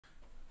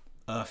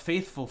A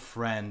faithful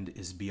friend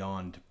is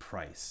beyond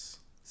price,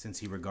 since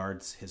he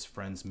regards his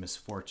friend's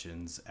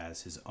misfortunes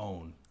as his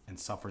own and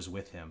suffers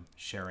with him,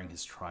 sharing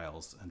his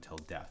trials until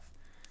death.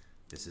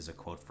 This is a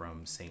quote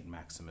from Saint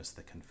Maximus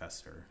the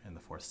Confessor in the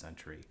 4th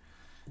century.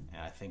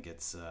 And I think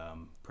it's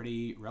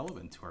pretty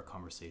relevant to our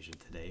conversation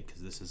today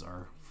because this is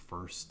our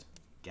first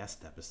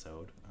guest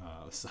episode.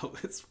 So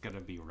it's going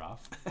to be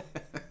rough.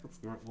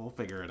 We'll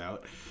figure it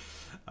out.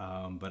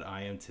 But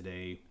I am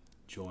today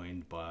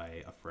joined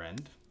by a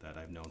friend that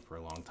I've known for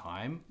a long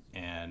time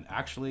and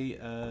actually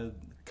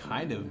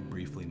kind of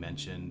briefly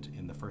mentioned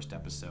in the first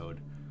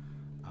episode,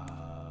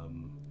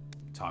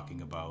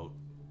 talking about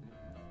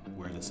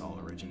where this all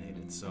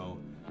originated. So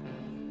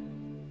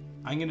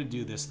I'm going to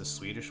do this the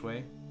Swedish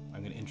way. I'm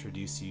going to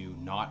introduce you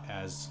not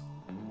as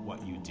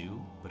what you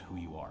do, but who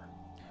you are.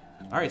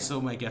 All right,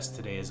 so my guest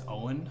today is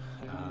Owen.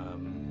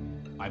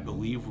 I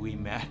believe we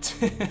met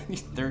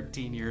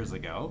 13 years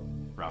ago,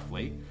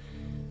 roughly,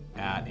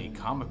 at a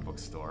comic book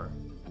store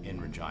in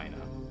Regina.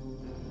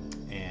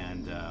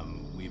 And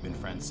we've been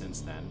friends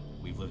since then.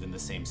 We've lived in the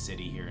same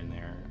city here and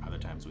there. Other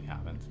times we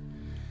haven't.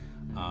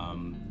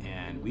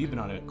 And we've been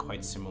on a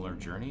quite similar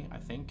journey, I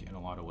think, in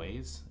a lot of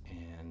ways.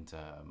 And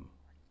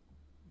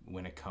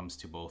when it comes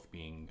to both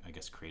being, I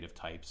guess, creative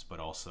types, but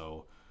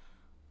also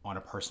on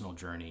a personal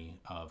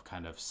journey of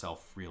kind of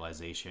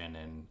self-realization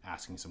and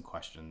asking some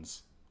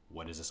questions.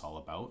 What is this all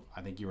about?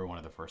 I think you were one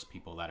of the first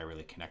people that I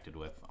really connected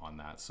with on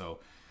that. So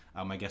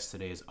my guest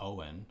today is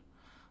Owen.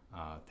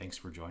 Thanks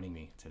for joining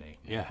me today.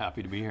 Yeah,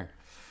 happy to be here.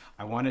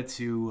 I wanted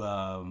to,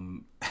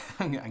 I'm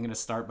going to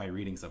start by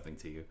reading something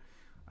to you.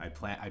 I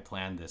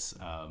planned this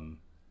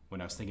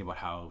when I was thinking about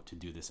how to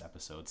do this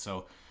episode.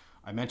 So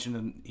I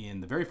mentioned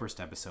in the very first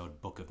episode,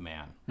 Book of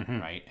Man,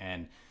 right?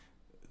 And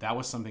that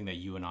was something that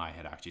you and I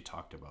had actually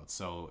talked about.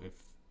 So if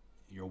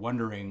you're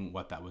wondering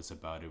what that was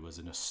about, it was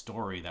in a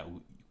story that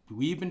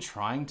we've been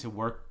trying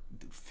to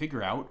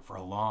figure out for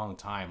a long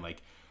time,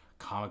 like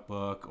comic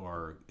book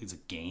or it's a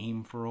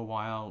game for a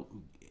while.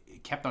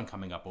 It kept on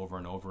coming up over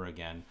and over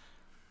again.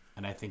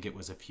 And I think it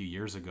was a few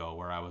years ago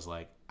where I was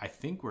like, I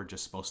think we're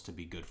just supposed to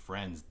be good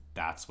friends.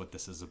 That's what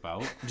this is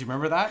about. Do you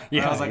remember that?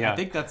 Yeah, I was like, yeah. I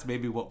think that's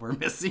maybe what we're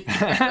missing.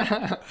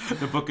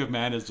 The Book of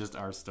Man is just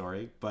our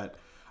story. But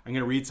I'm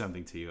going to read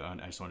something to you,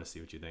 and I just want to see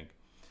what you think.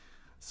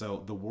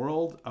 So, the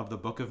world of the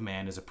Book of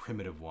Man is a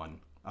primitive one,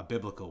 a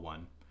biblical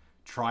one.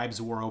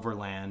 Tribes war over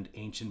land,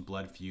 ancient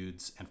blood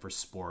feuds, and for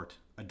sport,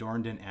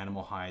 adorned in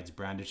animal hides,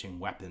 brandishing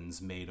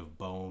weapons made of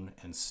bone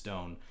and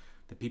stone.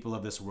 The people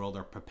of this world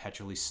are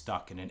perpetually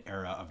stuck in an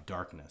era of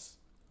darkness,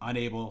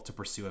 unable to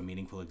pursue a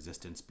meaningful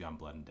existence beyond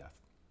blood and death.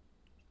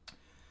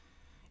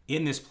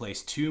 In this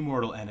place, two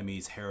mortal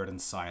enemies, Herod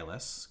and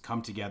Silas,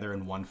 come together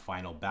in one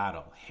final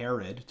battle.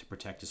 Herod to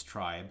protect his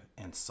tribe,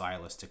 and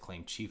Silas to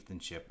claim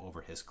chieftainship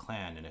over his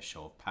clan in a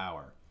show of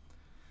power.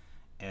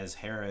 As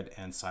Herod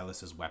and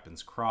Silas's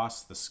weapons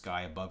cross, the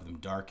sky above them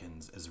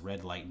darkens as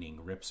red lightning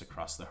rips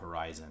across the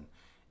horizon,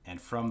 and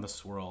from the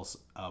swirls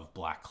of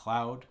black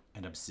cloud,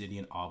 an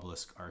obsidian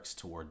obelisk arcs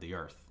toward the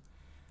earth.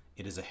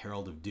 It is a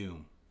herald of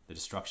doom, the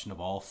destruction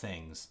of all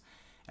things.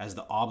 As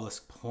the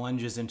obelisk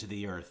plunges into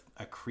the earth,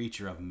 a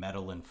creature of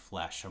metal and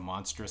flesh, a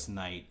monstrous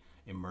knight,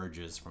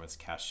 emerges from its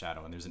cast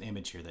shadow. And there's an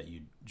image here that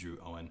you drew,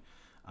 Owen.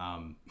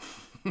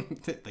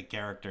 The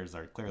characters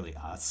are clearly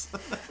us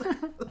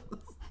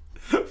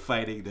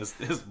fighting this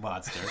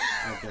monster.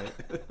 Okay.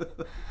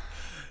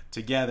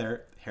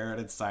 Together, Herod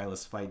and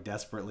Silas fight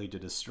desperately to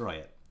destroy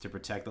it, to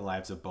protect the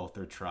lives of both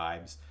their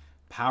tribes.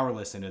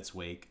 Powerless in its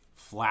wake,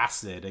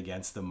 flaccid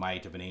against the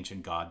might of an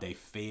ancient god, they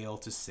fail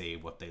to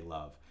save what they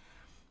love.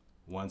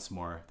 Once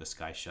more, the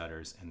sky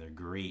shudders, and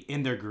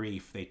in their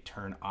grief, they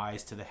turn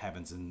eyes to the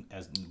heavens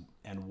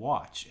and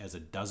watch as a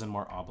dozen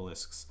more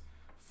obelisks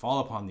fall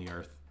upon the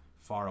earth,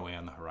 far away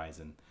on the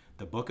horizon.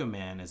 The Book of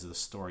Man is the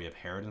story of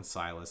Herod and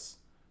Silas,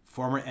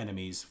 former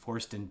enemies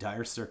forced in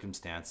dire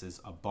circumstances,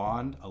 a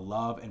bond, a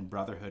love, and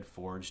brotherhood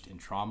forged in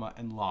trauma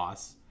and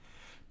loss.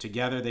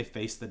 Together, they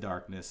face the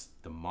darkness,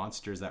 the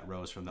monsters that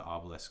rose from the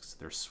obelisks,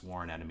 their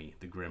sworn enemy,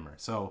 the Grimmer.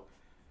 So,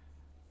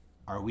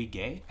 are we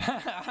gay?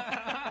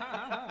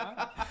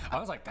 I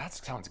was like, that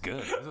sounds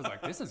good. I was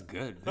like, this is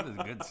good. This is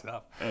good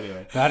stuff.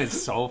 Anyway. That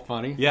is so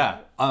funny. Yeah.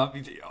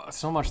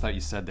 So much that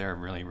you said there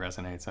really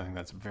resonates. I think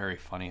that's very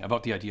funny.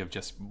 About the idea of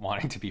just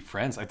wanting to be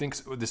friends. I think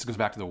this goes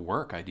back to the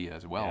work idea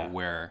as well,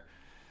 where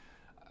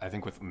I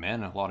think with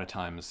men, a lot of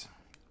times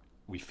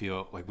we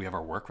feel like we have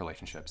our work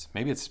relationships.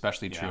 Maybe it's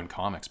especially true in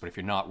comics, but if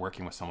you're not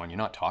working with someone, you're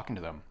not talking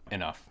to them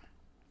enough,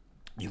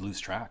 you lose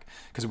track.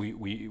 Because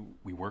we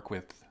work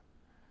with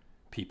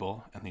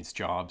people and these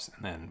jobs,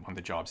 and then when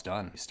the job's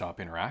done, you stop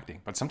interacting.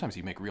 But sometimes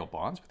you make real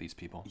bonds with these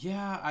people.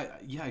 Yeah,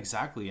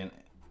 exactly. And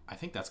I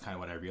think that's kind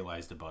of what I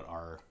realized about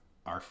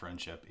our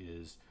friendship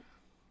is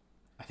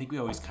I think we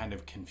always kind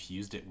of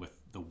confused it with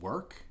the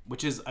work,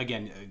 which is,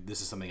 again, this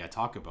is something I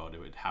talk about.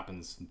 It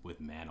happens with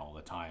men all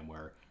the time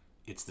where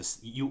it's this,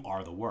 you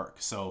are the work.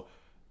 So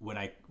when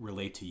I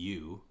relate to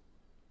you,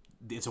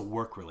 it's a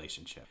work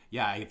relationship.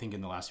 Yeah, I think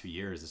in the last few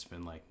years, it's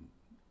been like,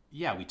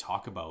 yeah, we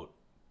talk about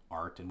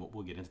art, and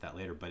we'll get into that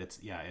later. But it's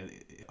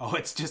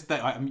it's just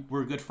that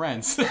we're good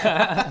friends.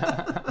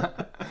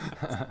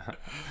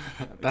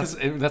 That's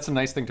a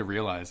nice thing to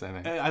realize, I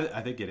think.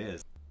 I think it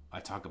is. I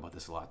talk about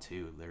this a lot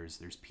too.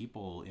 There's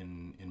people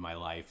in my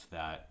life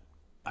that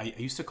I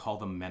used to call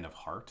them men of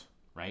heart,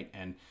 right?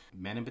 And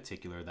men in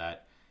particular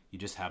that you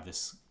just have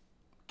this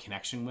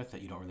connection with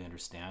that you don't really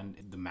understand.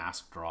 The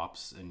mask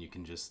drops and you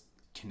can just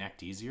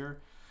connect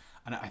easier.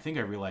 And I think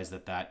I realized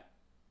that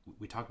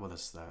we talked about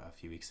this a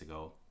few weeks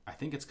ago. I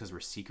think it's because we're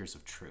seekers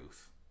of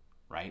truth,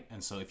 right?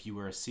 And so if you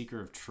were a seeker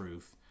of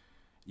truth,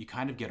 you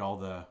kind of get all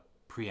the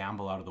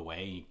preamble out of the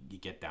way. You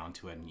get down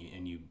to it,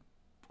 and you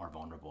are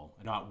vulnerable.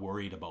 You're not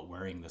worried about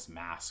wearing this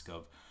mask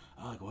of,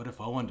 oh, like, what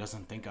if Owen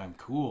doesn't think I'm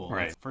cool?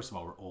 Right. First of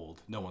all, we're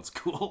old. No one's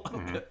cool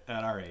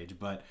at our age.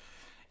 But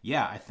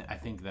yeah, I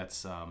think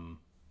that's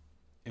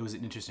it was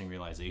an interesting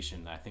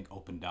realization that I think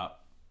opened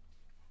up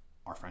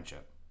our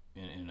friendship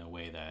in a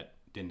way that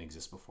didn't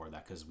exist before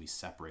that, because we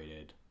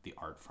separated the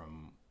art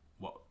from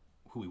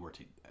who we were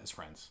as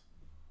friends.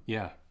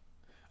 Yeah,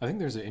 I think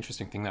there's an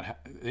interesting thing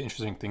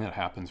that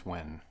happens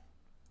when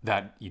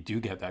that you do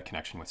get that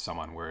connection with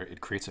someone, where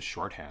it creates a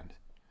shorthand.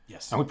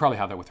 Yes, and we probably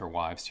have that with our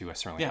wives too. I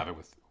certainly have it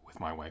with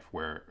my wife,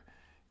 where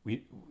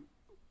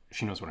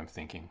she knows what I'm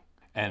thinking.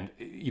 And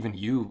even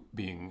you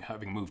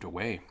having moved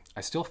away,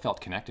 I still felt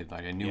connected.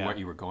 Like I knew what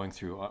you were going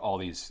through, all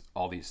these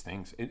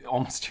things. It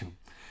almost too,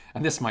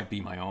 and this might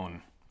be my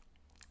own.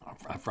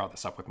 I've brought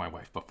this up with my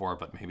wife before,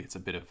 but maybe it's a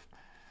bit of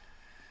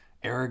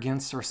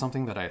arrogance or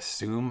something, that I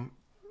assume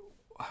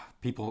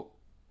people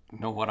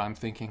know what I'm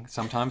thinking.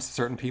 Sometimes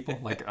certain people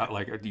like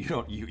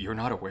you're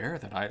not aware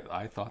that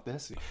I thought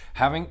this.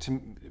 Having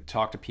to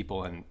talk to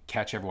people and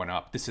catch everyone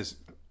up. This is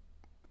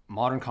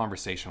modern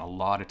conversation. A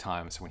lot of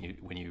times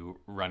when you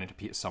run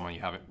into someone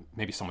you haven't,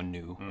 maybe someone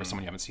new or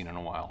someone you haven't seen in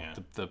a while,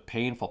 the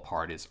painful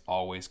part is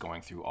always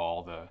going through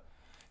all the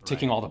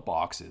ticking all the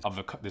boxes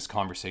of this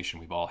conversation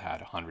we've all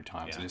had 100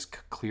 times, and just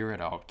clear it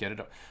out, get it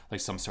out, like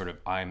some sort of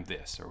I'm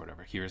this or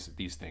whatever. Here's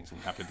these things, and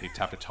they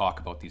have to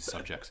talk about these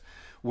subjects.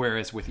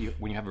 Whereas with you,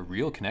 when you have a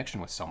real connection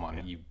with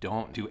someone, you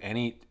don't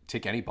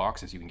tick any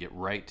boxes. You can get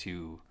right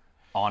to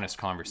honest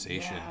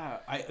conversation.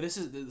 Yeah, this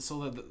is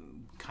so the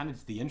kind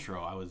of the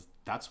intro.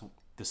 That's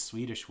the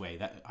Swedish way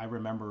that I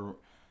remember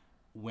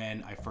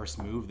when I first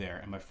moved there,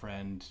 and my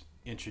friend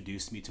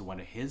introduced me to one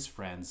of his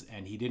friends,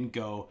 and he didn't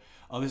go,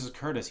 oh, this is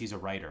Curtis, he's a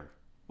writer,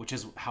 which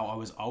is how I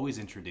was always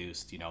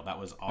introduced. That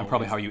was always, and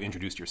probably how you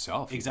introduced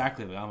yourself.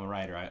 Exactly. I'm a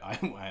writer.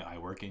 I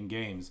work in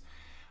games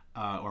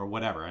or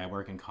whatever. I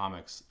work in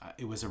comics.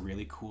 It was a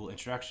really cool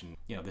introduction.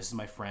 This is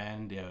my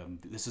friend.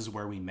 This is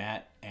where we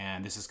met,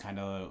 and this is kind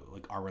of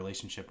like our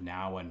relationship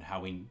now and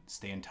how we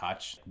stay in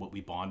touch, what we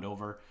bond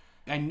over.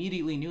 I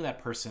immediately knew that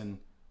person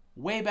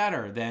way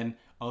better than,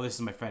 oh, this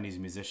is my friend, he's a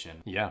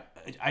musician. Yeah.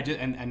 I did,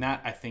 and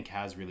that I think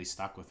has really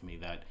stuck with me,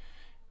 that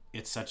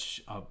it's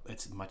a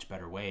much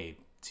better way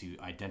to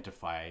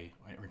identify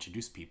or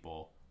introduce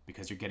people,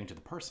 because you're getting to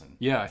the person.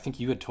 Yeah, I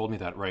think you had told me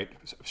that right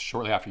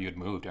shortly after you had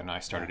moved, and I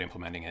started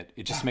implementing it.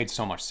 It just made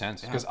so much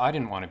sense, because I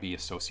didn't want to be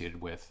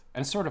associated with,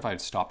 and sort of I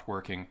had stopped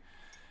working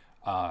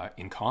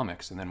in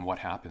comics, and then what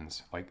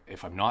happens? Like,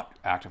 if I'm not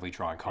actively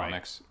drawing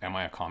comics, am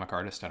I a comic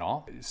artist at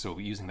all? So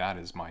using that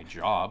as my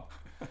job,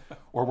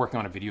 or working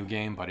on a video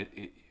game, but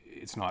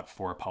it's not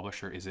for a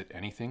publisher. Is it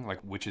anything?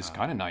 Like, which is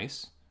kind of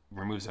nice.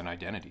 Removes an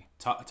identity.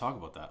 Talk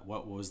about that.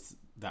 What was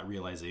that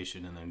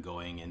realization, and then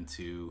going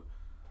into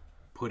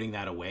putting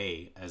that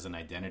away as an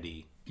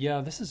identity?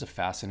 Yeah, this is a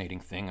fascinating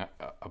thing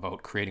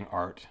about creating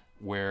art,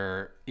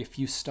 where if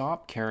you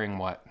stop caring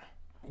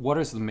what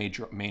is the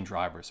main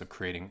drivers of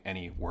creating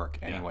any work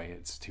anyway,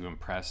 it's to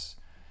impress,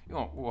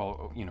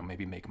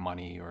 maybe make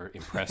money, or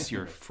impress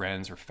your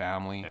friends or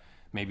family.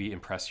 Maybe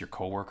impress your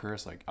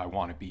coworkers, like, I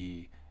want to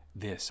be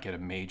this, get a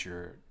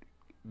major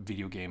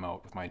video game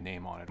out with my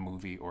name on it, a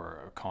movie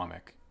or a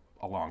comic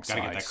alongside.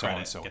 Gotta get that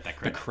credit. So get that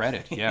credit. The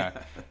credit,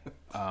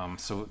 yeah.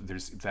 So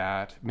there's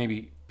that.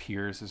 Maybe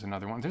peers is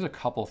another one. There's a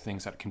couple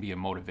things that can be a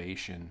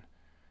motivation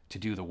to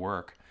do the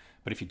work.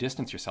 But if you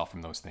distance yourself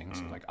from those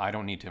things, like, I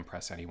don't need to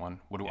impress anyone.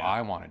 What do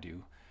I want to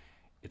do?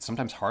 It's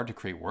sometimes hard to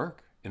create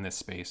work in this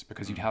space,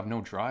 because you'd have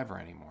no driver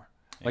anymore.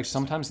 Like,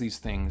 sometimes these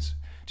things...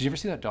 Did you ever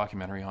see that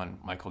documentary on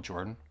Michael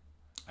Jordan?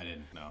 I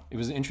didn't know. It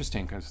was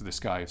interesting, because this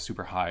guy is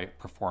super high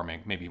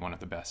performing, maybe one of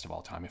the best of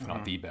all time, if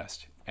not the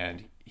best.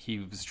 And he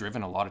was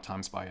driven a lot of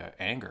times by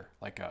anger.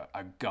 Like,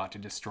 I've got to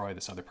destroy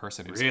this other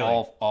person. It's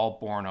all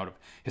born out of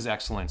his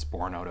excellence,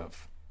 born out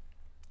of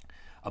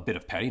a bit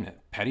of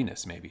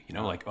pettiness maybe,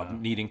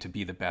 of needing to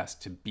be the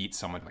best, to beat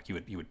someone. Like,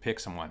 you would pick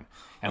someone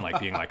and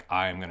like being like,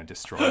 I am going to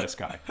destroy this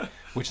guy,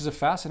 which is a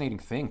fascinating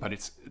thing, but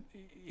it's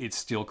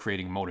still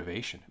creating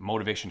motivation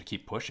to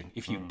keep pushing.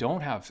 If you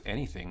don't have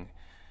anything,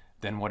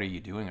 then what are you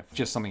doing? It's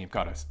just something you've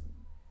got to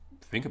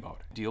think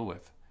about, deal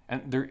with.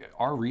 And there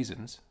are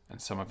reasons,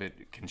 and some of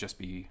it can just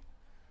be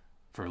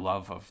for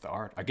love of the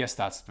art. I guess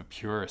that's the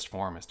purest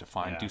form, is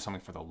to do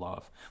something for the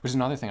love, which is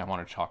another thing I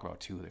wanted to talk about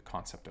too, the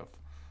concept of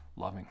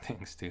loving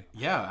things too.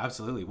 Yeah,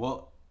 absolutely.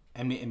 Well,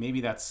 And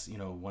maybe that's, you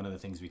know, one of the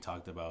things we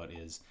talked about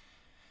is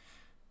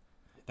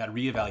that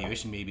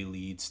reevaluation maybe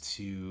leads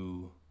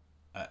to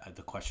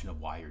the question of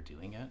why you're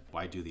doing it.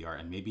 Why do the art?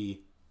 And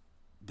maybe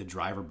the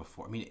driver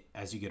before, I mean,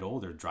 as you get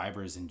older,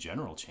 drivers in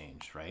general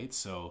change, right?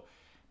 So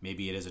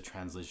maybe it is a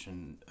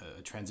transition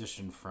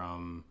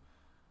from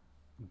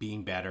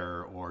being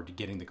better or to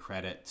getting the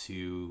credit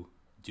to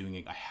doing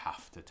it. I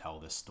have to tell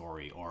this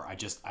story, or I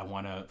just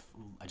want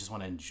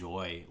to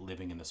enjoy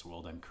living in this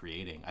world I'm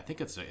creating. I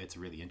think it's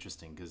really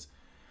interesting because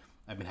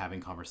I've been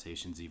having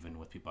conversations even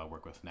with people I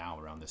work with now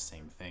around this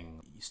same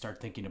thing. You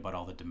start thinking about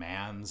all the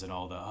demands and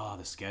all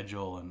the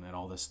schedule and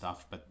all this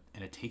stuff,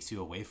 and it takes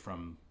you away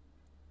from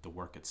the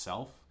work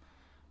itself.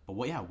 But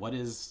what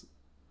is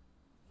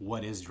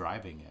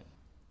driving it?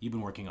 You've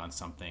been working on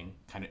something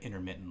kind of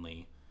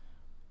intermittently.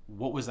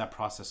 What was that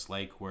process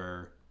like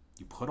where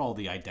you put all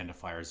the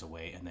identifiers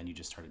away and then you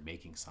just started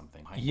making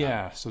something?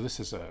 So this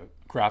is a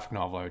graphic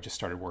novel I just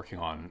started working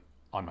on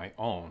my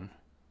own,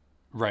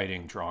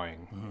 writing,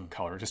 drawing,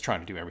 color, just trying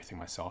to do everything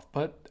myself.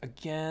 But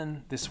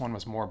again, this one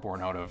was more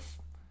born out of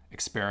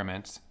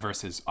experiment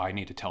versus I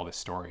need to tell this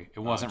story. It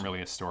wasn't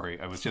really a story.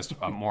 It was just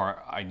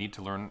more, I need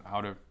to learn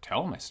how to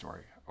tell my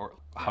story, or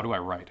how do I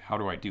write? How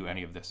do I do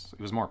any of this?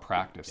 It was more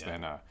practice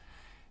than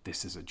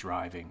this is a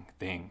driving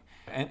thing.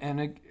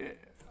 And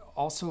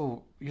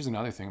also, here's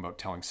another thing about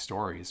telling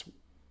stories,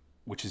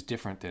 which is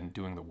different than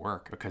doing the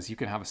work, because you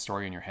can have a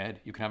story in your head.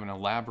 You can have an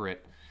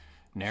elaborate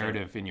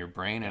narrative in your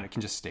brain, and it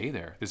can just stay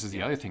there. This is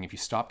the other thing. If you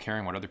stop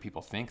caring what other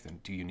people think, then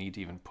do you need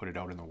to even put it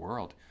out in the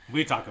world?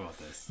 We talk about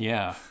this.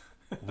 Yeah,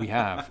 we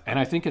have. And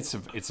I think this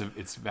is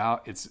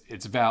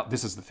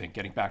the thing,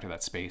 getting back to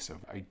that space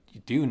of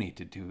you do need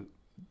to do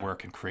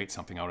work and create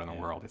something out in the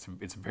world.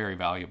 It's very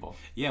valuable.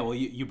 Yeah, well,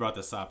 you brought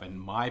this up, and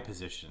my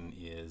position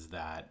is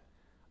that,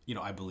 you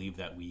know, I believe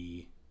that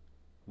we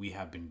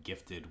have been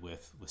gifted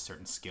with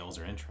certain skills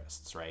or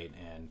interests, right?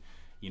 And,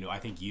 you know, I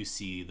think you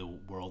see the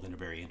world in a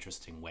very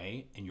interesting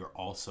way, and you're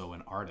also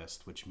an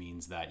artist, which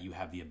means that you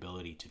have the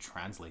ability to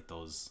translate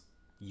those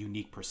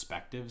unique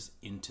perspectives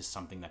into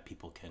something that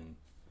people can,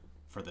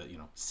 for the, you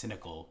know,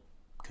 cynical,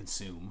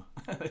 consume.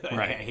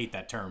 Right. I hate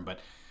that term, but,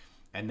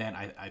 and then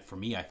for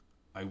me,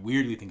 I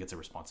weirdly think it's a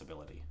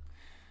responsibility.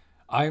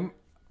 I'm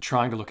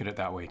trying to look at it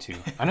that way too.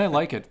 And I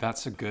like it.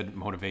 That's a good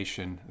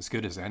motivation, as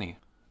good as any.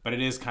 But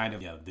it is kind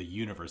of, the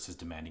universe is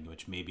demanding,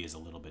 which maybe is a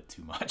little bit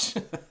too much.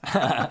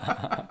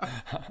 I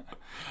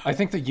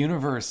think the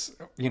universe,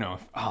 you know,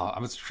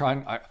 I'm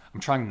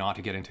trying not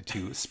to get into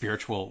too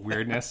spiritual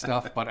weirdness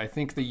stuff, but I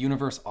think the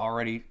universe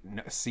already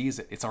sees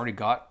it. It's already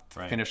got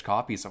finished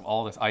copies of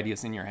all the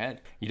ideas in your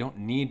head. You don't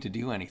need to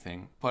do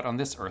anything, but on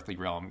this earthly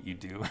realm, you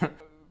do.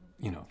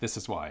 You know, this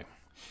is why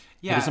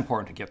it is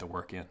important to get the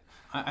work in.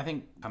 I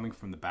think coming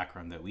from the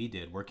background that we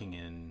did, working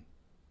in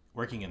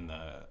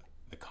the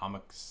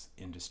comics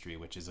industry,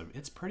 which is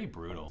it's pretty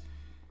brutal.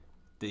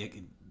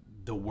 The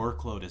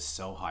workload is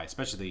so high,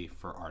 especially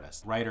for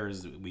artists.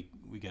 Writers, we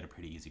get a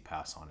pretty easy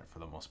pass on it for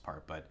the most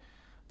part, but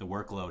the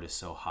workload is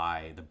so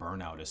high, the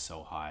burnout is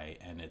so high,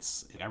 and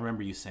I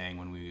remember you saying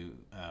when we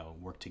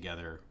worked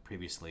together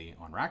previously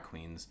on Rat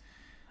Queens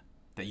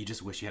that you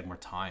just wish you had more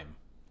time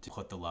to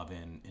put the love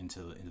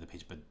into the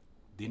page, but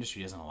the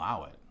industry doesn't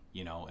allow it,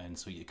 you know, and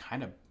so it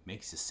kind of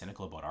makes you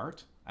cynical about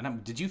art.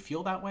 And did you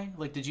feel that way?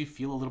 Like, did you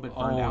feel a little bit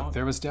burned out?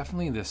 There was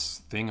definitely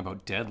this thing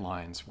about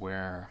deadlines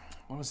where,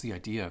 what was the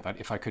idea? That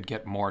if I could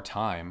get more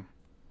time,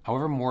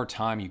 however more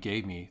time you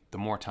gave me, the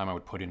more time I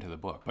would put into the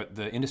book. But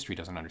the industry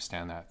doesn't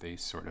understand that. They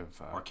sort of...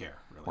 or care,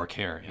 really. Or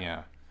care,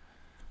 yeah.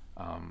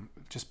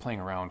 Just playing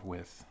around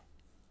with...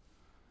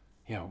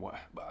 Yeah,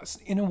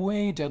 in a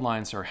way,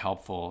 deadlines are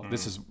helpful.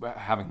 This is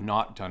having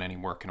not done any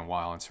work in a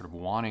while and sort of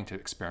wanting to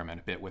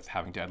experiment a bit with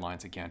having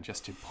deadlines again,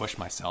 just to push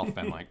myself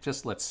and like,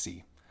 just let's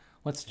see.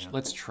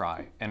 Let's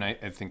try. And I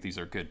think these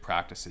are good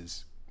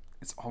practices.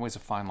 It's always a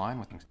fine line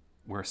with things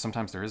where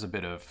sometimes there is a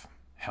bit of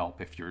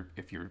help if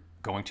you're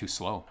going too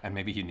slow and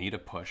maybe you need a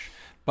push.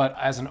 But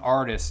as an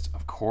artist,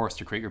 of course,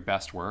 to create your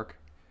best work,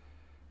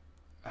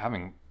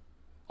 having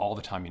all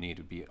the time you need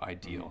would be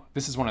ideal.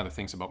 This is one of the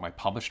things about my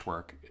published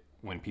work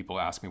when people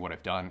ask me what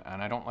I've done,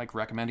 and I don't like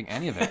recommending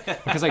any of it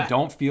because I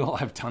don't feel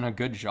I've done a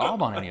good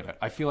job on any of it.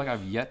 I feel like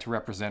I've yet to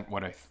represent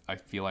what I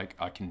feel like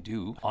I can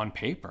do on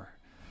paper.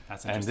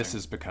 That's interesting. And this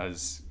is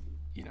because,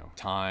 you know,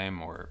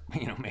 time, or,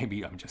 you know,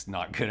 maybe I'm just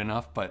not good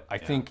enough. But I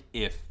think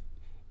if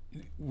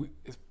we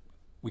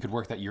could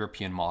work that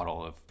European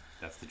model of,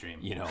 that's the dream,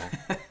 you know,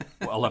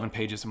 11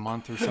 pages a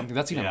month or something.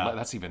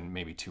 That's even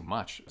maybe too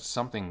much.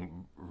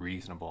 Something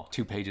reasonable.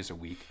 2 pages a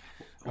week.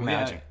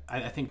 Imagine.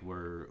 I think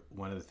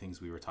one of the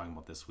things we were talking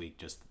about this week,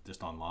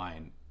 just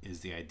online, is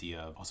the idea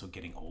of also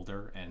getting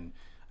older, and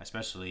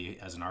especially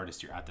as an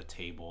artist, you're at the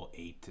table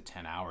 8 to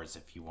 10 hours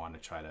if you want to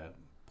try to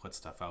put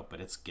stuff out,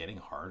 but it's getting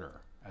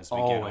harder as we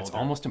get older. It's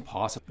almost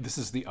impossible. This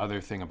is the other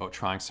thing about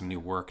trying some new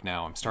work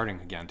now. I'm starting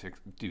again to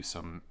do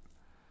some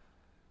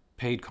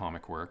paid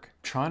comic work,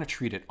 trying to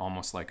treat it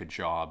almost like a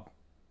job,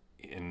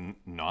 in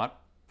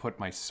not put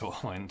my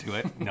soul into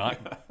it,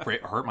 not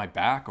hurt my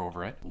back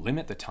over it,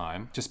 limit the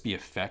time, just be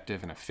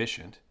effective and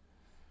efficient.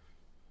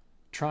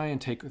 Try and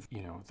take,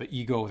 the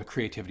ego, the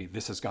creativity,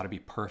 this has got to be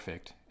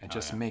perfect, and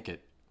just make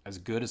it as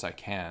good as I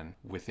can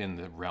within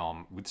the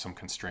realm with some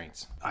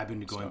constraints. I've been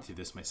going through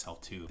this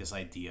myself too. This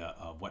idea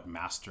of what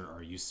master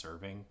are you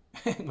serving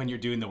when you're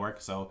doing the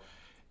work. So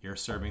you're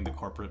serving the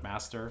corporate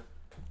master.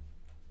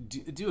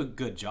 Do a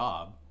good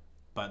job,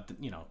 but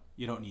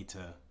you don't need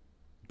to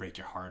break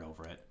your heart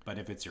over it. But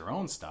if it's your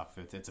own stuff,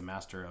 if it's a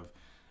master of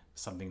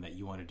something that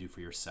you want to do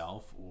for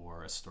yourself,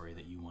 or a story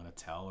that you want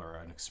to tell, or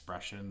an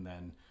expression,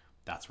 then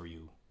that's where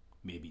you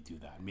maybe do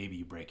that. Maybe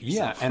you break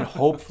yourself. Yeah, and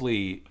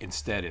hopefully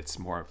instead it's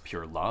more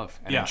pure love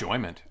and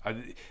enjoyment.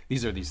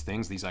 These are these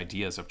things, these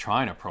ideas of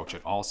trying to approach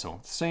it also,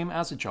 same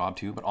as a job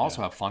too, but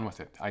also have fun with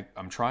it. I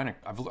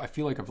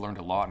feel like I've learned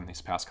a lot in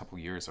these past couple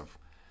of years of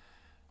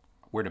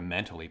where to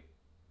mentally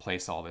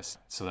place all this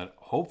so that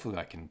hopefully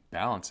I can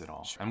balance it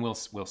all. And we'll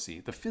see.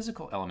 The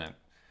physical element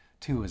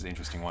too is an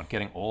interesting one,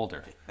 getting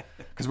older.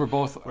 Because we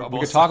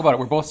could talk about it,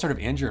 we're both sort of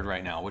injured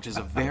right now, which is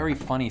a very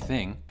funny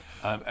thing.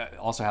 It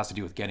also has to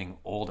do with getting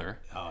older.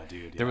 Oh,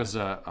 dude. Yeah. There was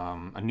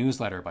a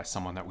newsletter by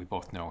someone that we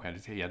both know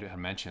had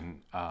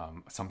mentioned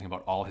something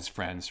about all his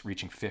friends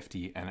reaching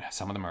 50, and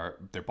some of them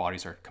their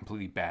bodies are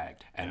completely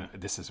bagged. And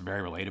this is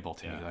very relatable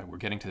to me. That we're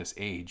getting to this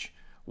age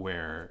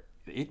where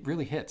it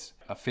really hits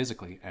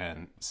physically.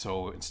 And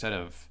so instead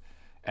of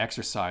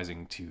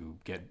exercising to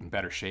get in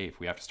better shape,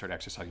 we have to start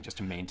exercising just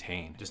to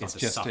maintain. It's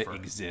just to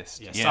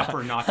exist. Yeah,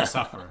 suffer, not to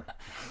suffer.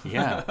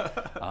 Yeah.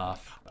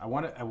 I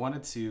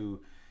wanted to,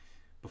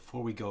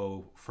 before we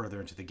go further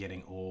into the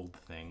getting old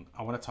thing,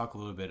 I want to talk a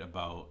little bit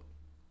about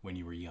when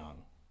you were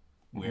young,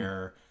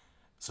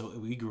 so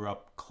we grew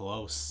up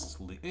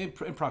closely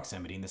in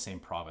proximity in the same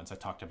province. I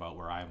talked about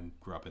where I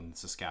grew up in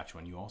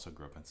Saskatchewan. You also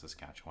grew up in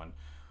Saskatchewan.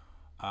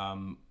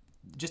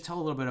 Just tell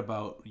a little bit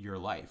about your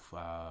life,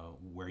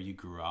 where you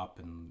grew up,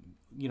 and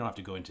you don't have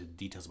to go into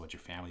details about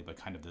your family, but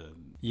kind of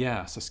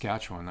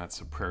Saskatchewan,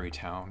 that's a prairie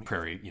town, the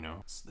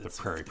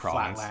prairie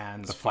province,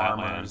 flatlands, the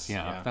farmers.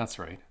 Yeah, that's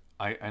right.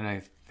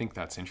 I think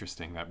that's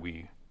interesting that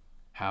we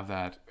have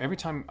that. Every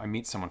time I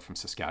meet someone from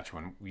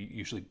Saskatchewan, we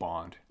usually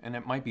bond, and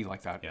it might be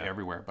like that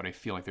everywhere, but I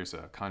feel like there's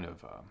a kind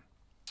of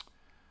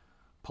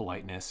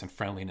politeness and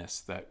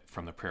friendliness that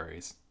from the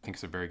prairies. I think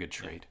it's a very good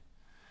trait.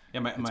 Yeah,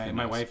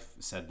 my wife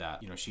said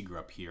that, she grew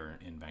up here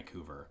in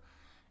Vancouver,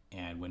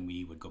 and when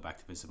we would go back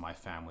to visit my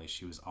family,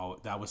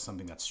 that was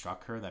something that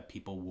struck her, that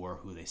people were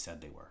who they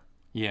said they were.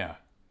 Yeah.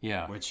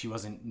 Which she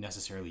wasn't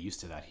necessarily used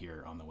to that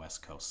here on the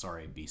West Coast.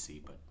 Sorry,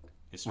 BC, but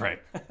it's true.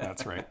 Right.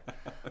 That's right.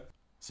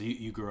 So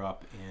you grew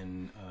up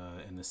in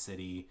the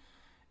city,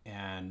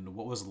 and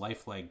what was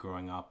life like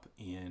growing up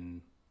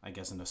in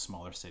a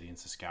smaller city in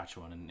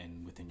Saskatchewan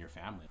and within your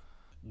family?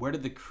 Where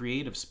did the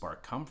creative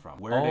spark come from?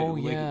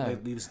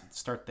 Let's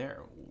start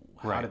there.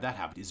 How did that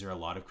happen? Is there a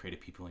lot of creative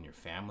people in your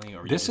family?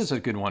 This is a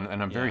good one,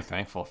 and I'm very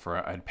thankful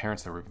for. I had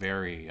parents that were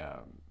very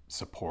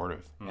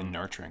supportive and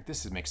nurturing.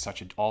 This makes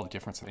all the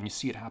difference, and you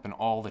see it happen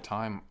all the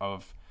time.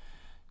 Of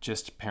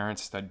just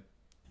parents that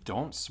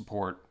don't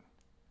support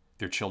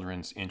their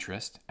children's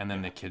interest, and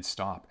then the kids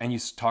stop. And you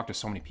talk to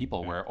so many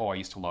people where, I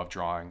used to love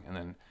drawing, and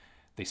then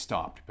they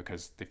stopped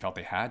because they felt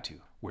they had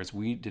to. Whereas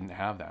we didn't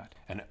have that.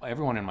 And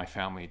everyone in my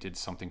family did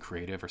something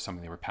creative or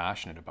something they were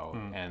passionate about,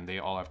 and they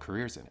all have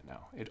careers in it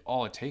now.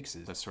 All it takes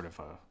is a sort of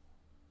a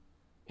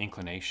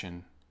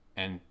inclination,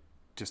 and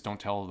just don't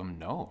tell them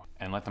no,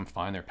 and let them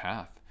find their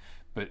path.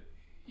 But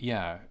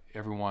yeah,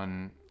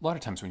 everyone, a lot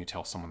of times when you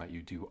tell someone that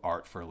you do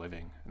art for a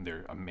living,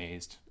 they're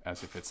amazed,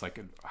 as if it's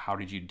like, how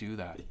did you do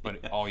that?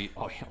 But all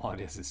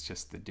it is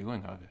just the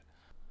doing of it.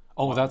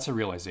 Oh, that's a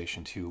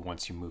realization too.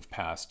 Once you move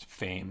past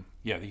fame,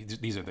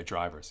 these are the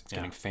drivers. It's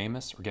getting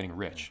famous or getting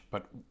rich.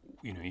 But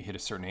you hit a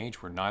certain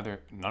age where neither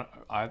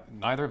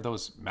of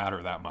those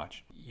matter that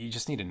much. You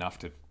just need enough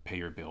to pay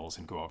your bills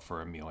and go out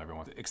for a meal every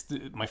once.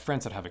 My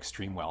friends that have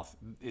extreme wealth,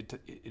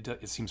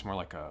 it seems more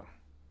like a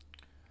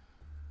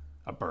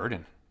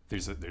burden.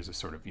 There's a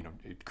sort of,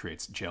 it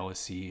creates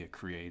jealousy. It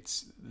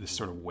creates this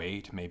sort of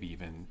weight, maybe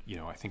even,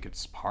 I think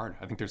it's hard.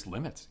 I think there's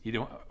limits.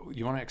 You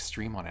want to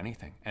extreme on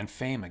anything. And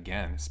fame,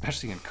 again,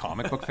 especially in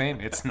comic book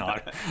fame, it's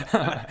not,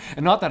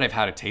 and not that I've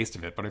had a taste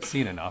of it, but I've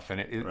seen enough, and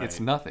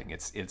it's nothing.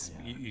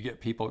 You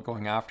get people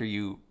going after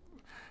you,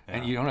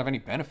 and you don't have any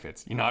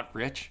benefits. You're not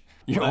rich.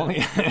 You only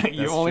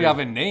have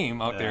a name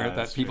out there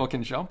that people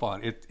can jump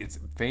on. It's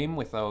fame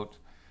without,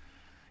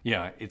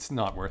 it's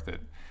not worth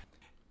it.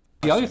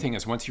 The other thing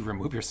is, once you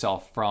remove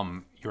yourself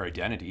from your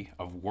identity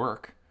of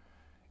work,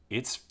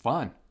 it's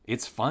fun.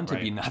 It's fun to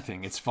be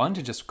nothing. It's fun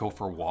to just go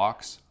for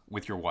walks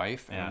with your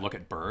wife and look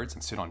at birds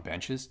and sit on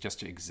benches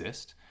just to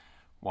exist,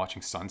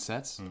 watching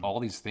sunsets,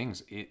 all these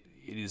things. It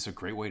is a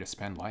great way to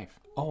spend life.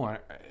 Oh,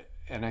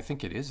 and I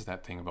think it is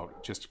that thing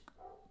about just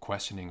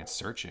questioning and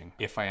searching.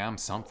 If I am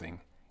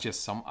something,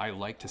 I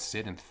like to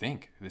sit and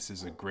think. This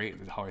is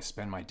how I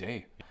spend my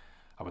day.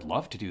 I would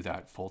love to do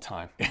that full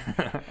time,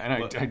 and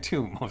I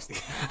do mostly.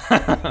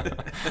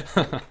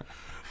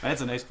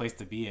 That's a nice place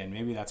to be in.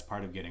 Maybe that's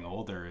part of getting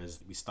older is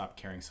we stop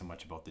caring so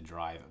much about the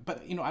drive.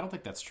 But, I don't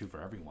think that's true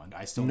for everyone.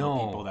 I still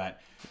know people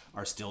that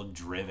are still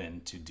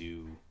driven to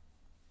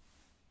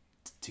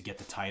get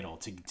the title,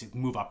 to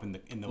move up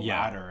in the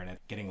ladder, and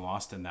getting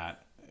lost in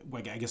that.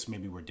 I guess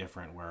maybe we're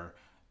different, where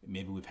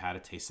maybe we've had a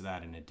taste of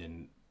that and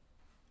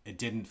it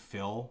didn't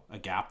fill a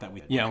gap that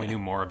we we knew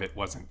more of it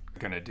wasn't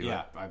gonna do it.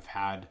 Yeah, I've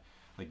had,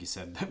 like you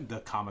said, the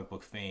comic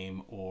book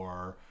fame,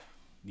 or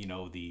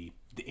the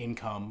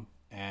income,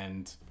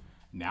 and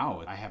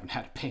now I haven't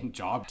had a paying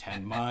job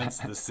 10 months.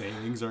 The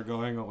savings are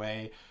going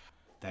away.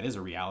 That is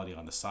a reality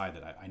on the side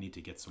that I need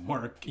to get some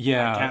work.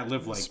 Yeah, I can't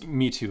live like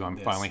me too. I'm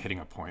finally hitting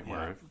a point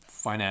where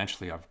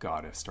financially I've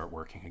got to start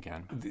working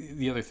again.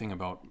 The other thing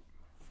about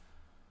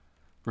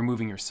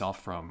removing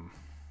yourself from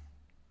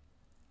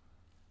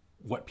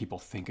what people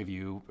think of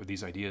you or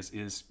these ideas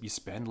is you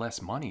spend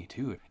less money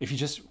too. If you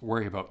just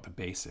worry about the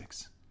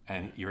basics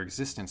and your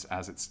existence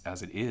as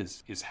it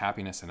is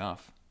happiness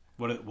enough.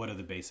 What are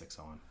the basics,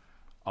 Owen?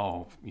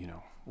 Oh,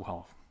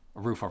 a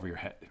roof over your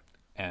head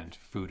and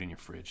food in your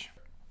fridge.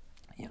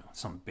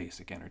 Some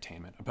basic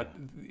entertainment. But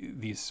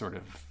these sort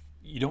of,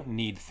 you don't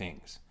need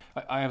things.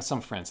 I have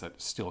some friends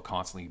that still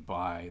constantly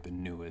buy the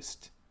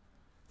newest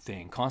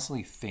thing,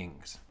 constantly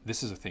things.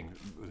 This is a thing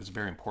that's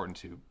very important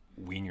to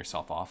wean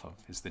yourself off of,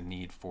 is the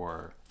need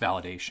for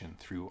validation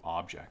through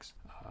objects.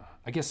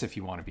 I guess if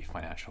you want to be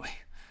financially,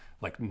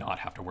 not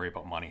have to worry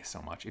about money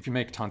so much. If you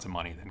make tons of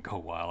money, then go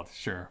wild.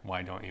 Sure,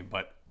 why don't you?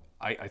 But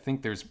I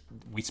think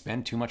we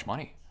spend too much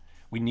money.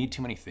 We need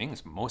too many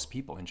things, most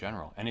people in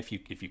general. And if you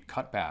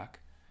cut back,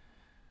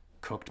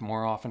 cooked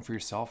more often for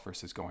yourself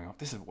versus going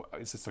off.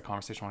 Is this the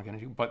conversation I want to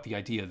get into? But the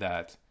idea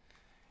that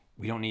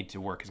we don't need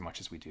to work as much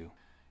as we do.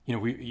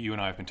 You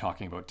and I have been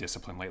talking about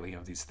discipline lately,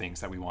 of these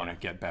things that we want to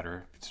get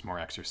better. It's more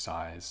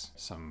exercise,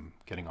 some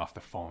getting off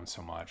the phone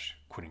so much,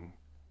 quitting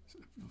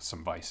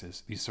some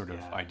vices, these sort of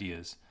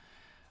ideas.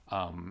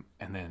 And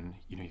then,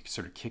 you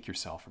sort of kick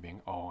yourself for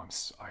being,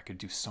 I could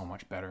do so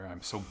much better.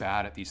 I'm so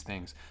bad at these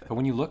things. But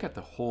when you look at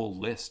the whole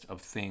list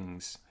of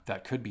things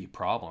that could be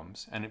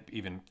problems, and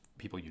even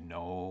people you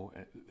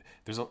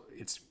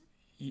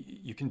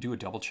can do a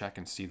double check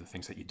and see the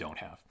things that you don't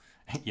have,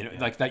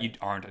 like that you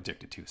aren't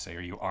addicted to, say,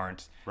 or you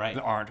aren't,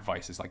 there aren't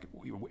vices, like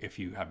if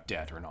you have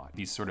debt or not.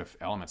 These sort of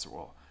elements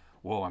are,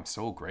 whoa, I'm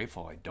so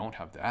grateful I don't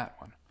have that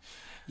one.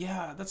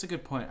 Yeah, that's a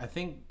good point. I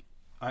think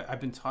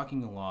I've been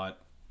talking a lot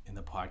in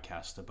the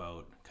podcast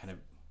about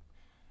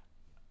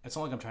it's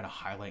not like I'm trying to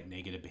highlight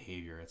negative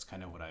behavior. It's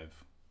kind of what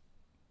I've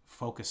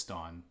focused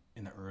on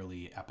in the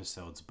early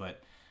episodes,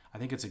 but I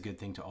think it's a good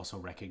thing to also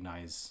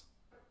recognize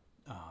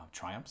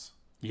triumphs.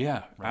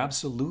 Yeah, right?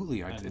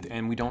 Absolutely.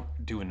 And we don't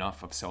do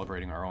enough of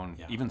celebrating our own,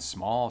 even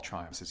small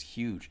triumphs is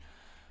huge.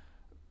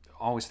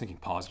 Always thinking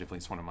positively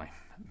is one of my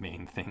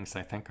main things,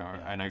 I think.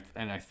 And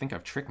I think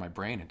I've tricked my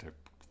brain into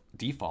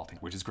defaulting,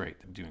 which is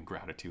great, doing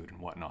gratitude and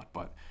whatnot,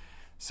 but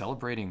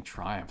celebrating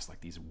triumphs, like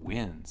these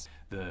wins,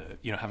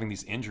 having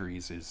these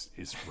injuries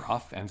is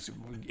rough, and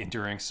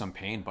enduring some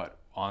pain, but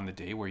on the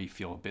day where you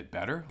feel a bit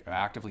better,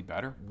 actively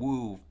better,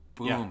 woo,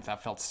 boom,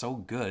 that felt so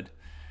good,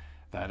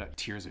 that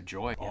tears of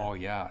joy. Oh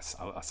yes,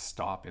 a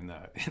stop in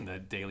the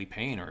daily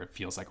pain, or it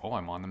feels like,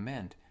 I'm on the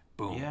mend.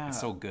 Boom,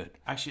 it's so good.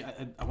 Actually,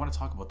 I want to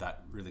talk about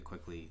that really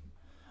quickly.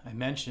 I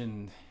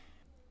mentioned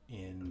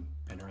in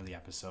an early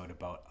episode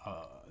about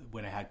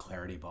when I had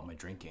clarity about my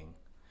drinking.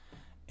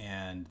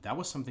 And that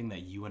was something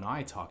that you and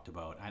I talked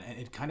about. And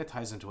it kind of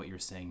ties into what you're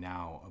saying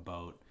now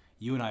about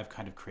you and I have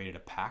kind of created a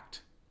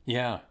pact.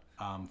 Yeah.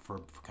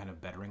 For kind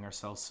of bettering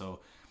ourselves. So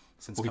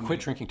since we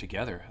quit drinking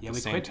together at the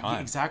same time.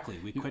 Exactly.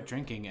 We quit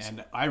drinking,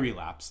 and I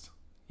relapsed.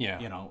 Yeah.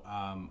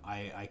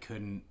 I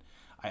couldn't.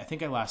 I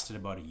think I lasted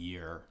about a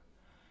year,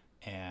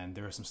 and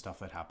there was some stuff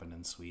that happened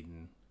in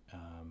Sweden.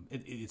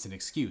 It's an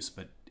excuse,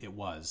 but it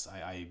was.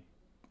 I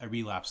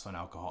relapsed on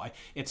alcohol.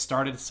 It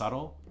started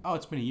subtle. Oh,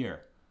 it's been a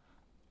year.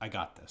 I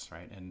got this,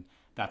 right? And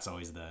that's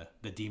always the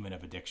demon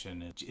of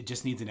addiction. It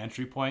just needs an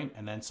entry point.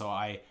 And then so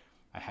I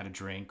had a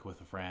drink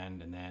with a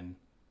friend, and then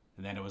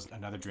it was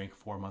another drink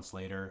 4 months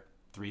later,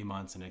 3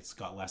 months, and it's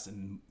got less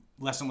and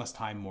less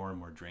time, more and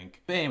more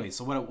drink. But anyway,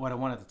 so what I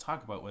wanted to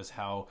talk about was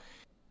how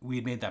we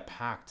had made that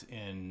pact,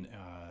 and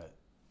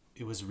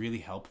it was really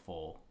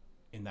helpful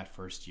in that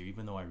first year.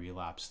 Even though I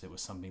relapsed, it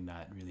was something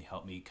that really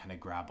helped me kind of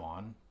grab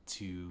on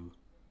to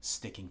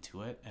sticking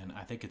to it. And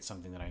I think it's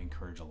something that I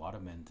encourage a lot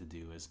of men to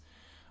do. Is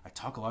I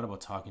talk a lot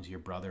about talking to your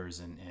brothers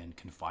and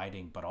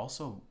confiding, but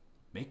also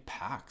make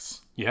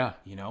pacts. Yeah.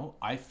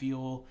 I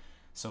feel,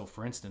 so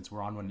for instance,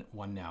 we're on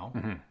one now,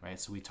 right?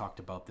 So we talked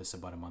about this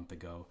about a month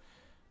ago.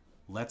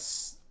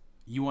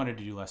 You wanted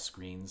to do less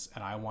screens,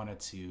 and I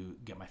wanted to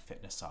get my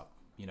fitness up,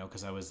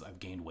 because I've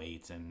gained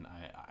weight, and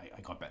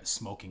I got back.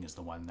 Smoking is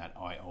the one that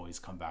I always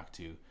come back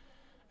to.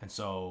 And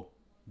so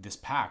this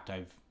pact,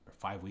 I've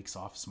 5 weeks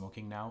off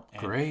smoking now.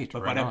 And, Great.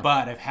 But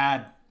I've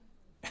had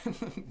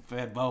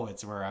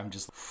moments where I'm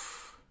just,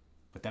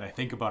 But then I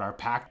think about our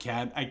pack.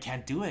 I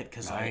can't do it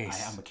because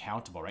Nice. I am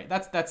accountable, right?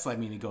 That's I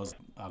mean, it goes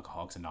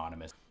Alcoholics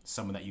Anonymous,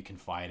 someone that you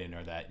confide in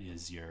or that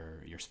is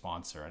your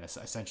sponsor, and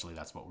essentially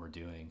that's what we're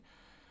doing.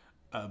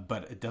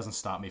 But it doesn't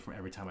stop me from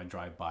every time I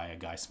drive by a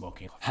guy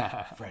smoking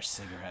a fresh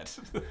cigarette.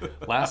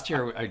 Last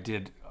year I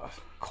did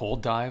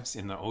cold dives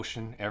in the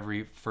ocean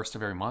every first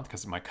of every month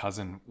because my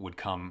cousin would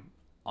come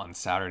on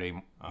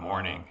Saturday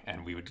morning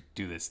and we would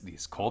do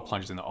these cold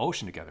plunges in the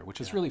ocean together, which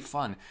was really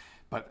fun.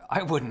 But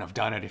I wouldn't have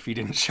done it if he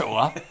didn't show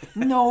up.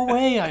 No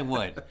way I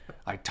would.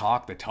 I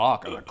talk the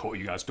talk. I'm like,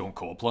 you guys don't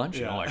cold plunge?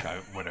 You know, like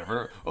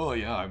whatever. Oh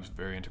yeah, I was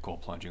very into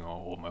cold plunging my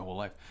whole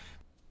life.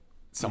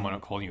 Someone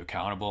holding you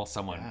accountable,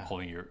 someone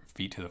holding your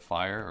feet to the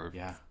fire or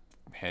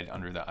head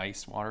under the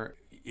ice water.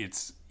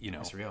 It's,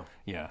 it's real.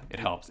 Yeah, it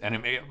helps. And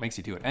it makes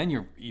you do it. And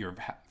you're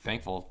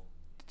thankful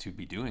to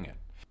be doing it.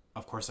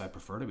 Of course, I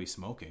prefer to be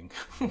smoking,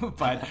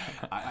 but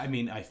I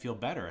mean, I feel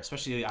better,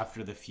 especially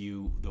after the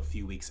few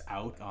weeks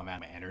out. Oh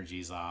man, my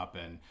energy's up,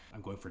 and I'm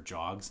going for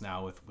jogs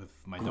now with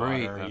my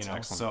daughter. That's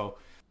excellent. So,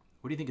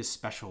 what do you think is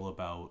special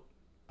about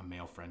a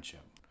male friendship?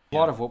 A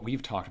lot of what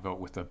we've talked about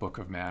with the Book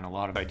of Man, a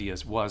lot of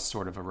ideas was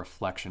sort of a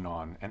reflection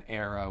on an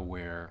era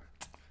where,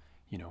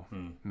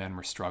 men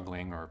were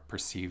struggling or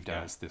perceived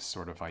as this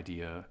sort of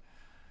idea,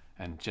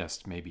 and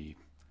just maybe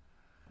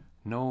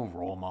no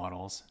role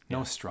models,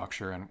 no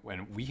structure. And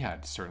we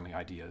had certainly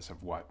ideas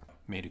of what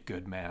made a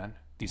good man,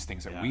 these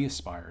things that we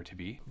aspire to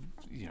be,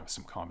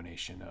 some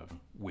combination of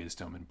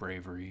wisdom and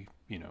bravery,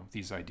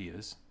 these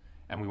ideas.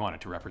 And we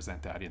wanted to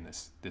represent that in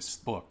this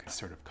book,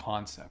 sort of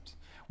concept,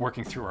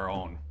 working through our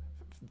own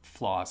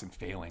flaws and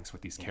failings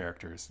with these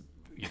characters.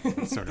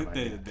 Sort of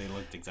they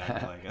looked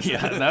exactly like us.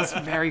 Yeah, that's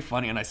very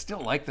funny. And I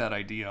still like that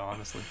idea,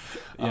 honestly.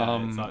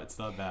 It's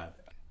not bad.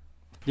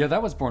 Yeah,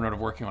 that was born out of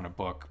working on a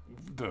book,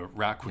 The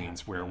Rat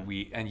Queens, where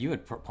and you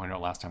had pointed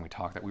out last time we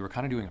talked that we were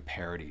kind of doing a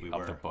parody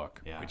of the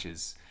book, which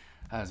has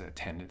a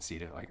tendency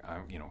to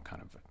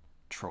kind of a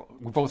troll.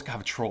 We both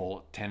have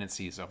troll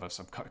tendencies of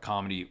some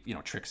comedy,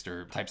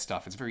 trickster type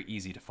stuff. It's very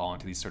easy to fall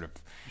into these sort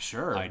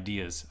of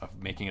ideas of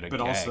making it a gag.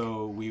 But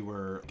also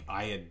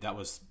that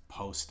was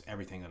post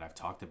everything that I've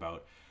talked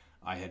about.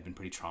 I had been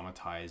pretty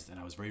traumatized and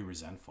I was very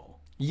resentful.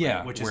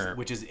 Yeah, right?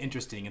 which is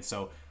interesting. And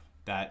so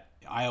that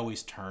I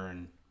always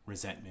turn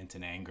resentment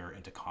and anger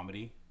into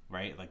comedy,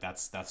 right? Like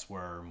that's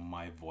where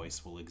my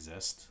voice will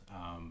exist.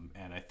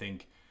 And I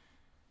think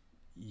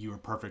you were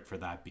perfect for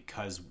that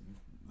because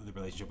the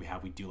relationship we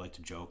have, we do like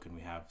to joke, and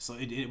we have, so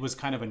it was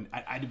kind of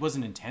it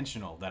wasn't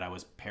intentional that I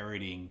was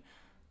parodying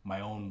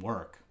my own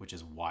work, which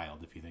is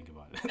wild if you think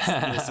about it.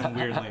 There's some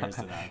weird layers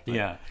to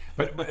that.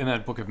 But in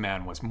that Book of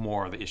Man was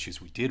more the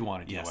issues we did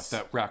want to deal with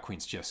that Rat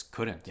Queens just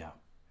couldn't. Yeah.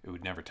 It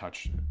would never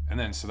touch. And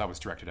then, so that was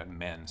directed at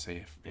men,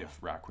 say if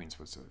Rat Queens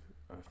was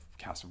a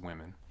cast of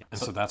women. And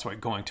so that's why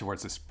going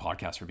towards this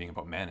podcast for being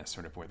about men is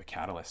sort of where the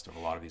catalyst of a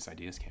lot of these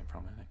ideas came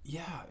from, I think.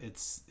 Yeah,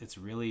 it's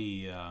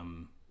really,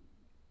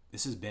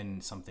 this has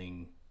been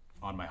something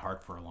on my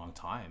heart for a long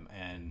time.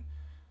 And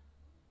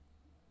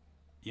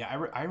yeah,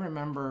 I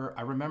remember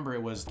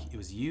it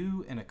was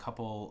you and a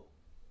couple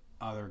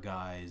other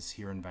guys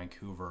here in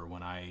Vancouver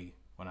when I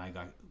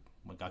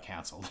got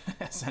canceled,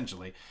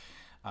 essentially.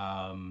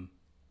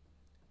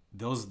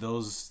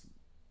 Those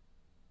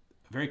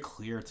very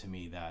clear to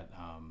me that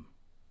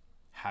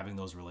having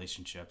those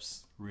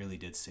relationships really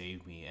did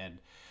save me. And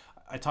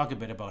I talk a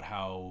bit about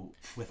how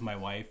with my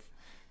wife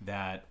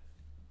that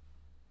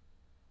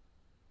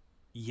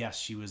yes,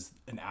 she was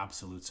an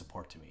absolute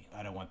support to me.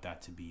 I don't want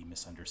that to be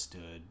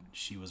misunderstood.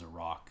 She was a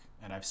rock.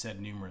 And I've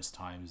said numerous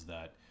times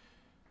that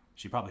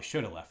she probably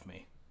should have left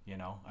me.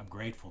 I'm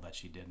grateful that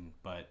she didn't.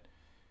 But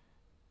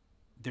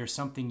there's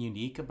something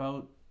unique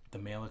about the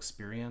male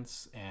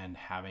experience and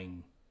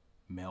having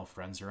male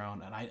friends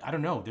around. And I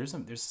don't know,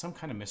 there's some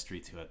kind of mystery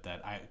to it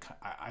that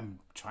I'm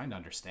trying to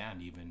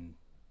understand even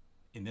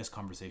in this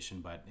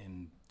conversation, but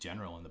in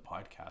general in the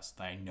podcast.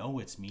 I know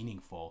it's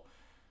meaningful,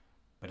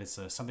 but it's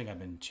something I've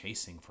been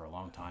chasing for a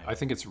long time. I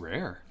think it's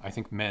rare. I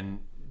think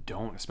men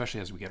don't,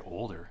 especially as we get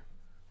older.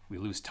 We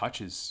lose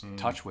touch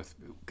with,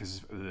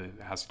 because it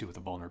has to do with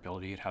the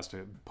vulnerability. It has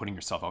to putting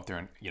yourself out there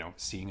and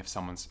seeing if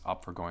someone's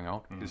up for going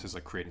out. This is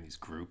like creating these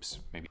groups,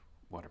 maybe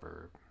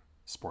whatever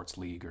sports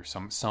league or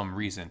some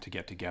reason to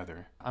get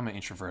together. I'm an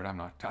introvert.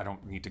 I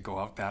don't need to go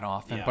out that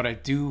often, but I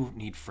do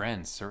need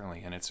friends,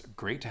 certainly. And it's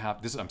great to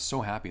have this. I'm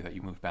so happy that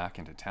you moved back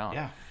into town.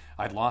 Yeah,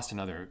 I'd lost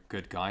another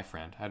good guy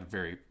friend. I had a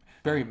very,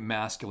 very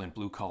masculine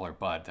blue collar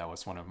bud that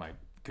was one of my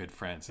good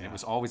friends, and it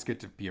was always good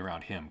to be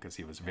around him because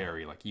he was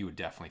very like, you would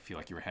definitely feel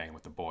like you were hanging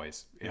with the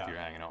boys if you're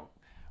hanging out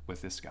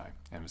with this guy,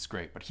 and it was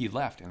great. But he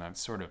left, and I'm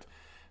sort of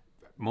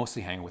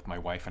mostly hanging with my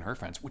wife and her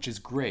friends, which is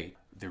great.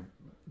 They're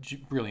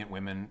brilliant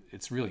women.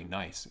 It's really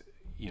nice,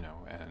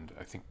 and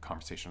I think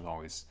conversation is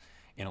always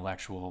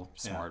intellectual,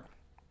 smart.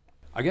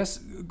 I guess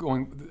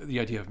the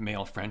idea of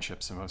male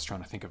friendships, and I was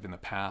trying to think of in the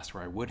past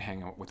where I would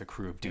hang out with a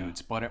crew of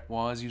dudes, but it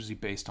was usually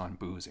based on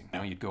boozing.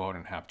 You'd go out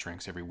and have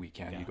drinks every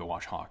weekend. You'd go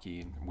watch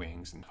hockey and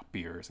wings and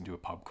beers and do a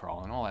pub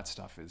crawl, and all that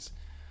stuff is,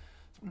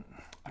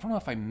 I don't know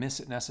if I miss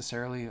it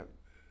necessarily.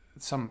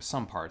 some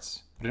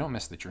parts, but I don't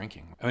miss the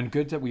drinking. And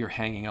good that we were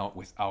hanging out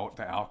without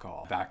the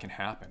alcohol. That can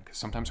happen, because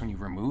sometimes when you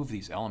remove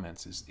these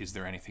elements, is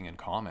there anything in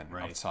common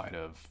outside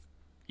of,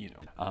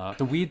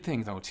 the weed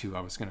thing though too. I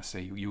was gonna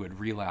say you had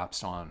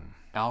relapsed on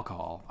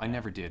alcohol. I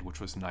never did, which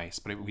was nice,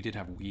 but we did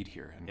have weed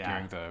here, and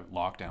during the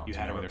lockdowns, you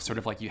had sort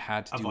of like you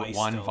had to do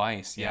one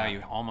vice. Yeah,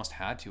 you almost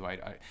had to.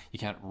 You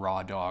can't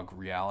raw dog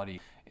reality.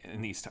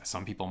 In these,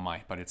 some people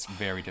might, but it's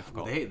very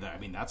difficult. Well, I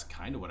mean, that's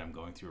kind of what I'm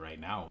going through right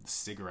now.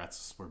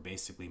 Cigarettes were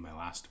basically my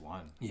last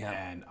one. Yeah,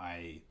 and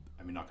I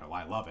mean, not gonna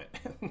lie, I love it.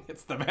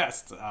 It's the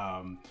best.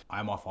 I'm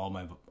off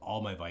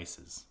all my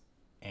vices,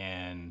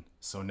 and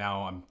so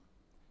now I'm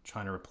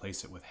trying to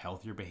replace it with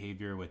healthier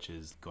behavior, which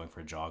is going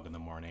for a jog in the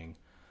morning.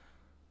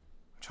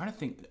 I'm trying to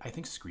think. I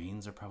think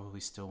screens are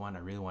probably still one. I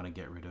really want to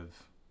get rid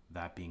of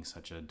that being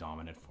such a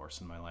dominant force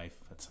in my life.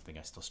 That's something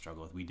I still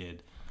struggle with. We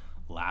did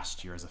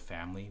last year as a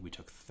family. We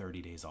took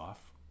 30 days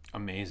off.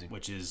 Amazing.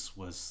 Which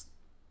was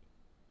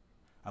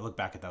I look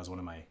back at that as one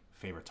of my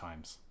favorite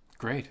times.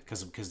 Great.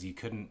 Because you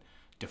couldn't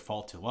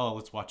default to, well,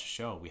 let's watch a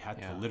show. We had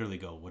to literally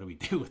go, what do we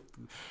do?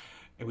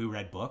 And we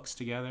read books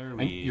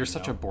together. You're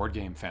such a board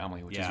game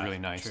family, which is really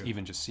nice. True.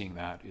 Even just seeing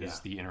that is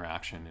the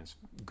interaction is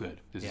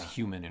good. This is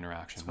human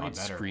interaction, not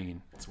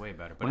screen. It's way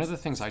better. One of the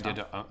things I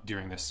did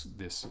during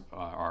this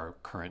our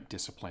current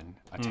discipline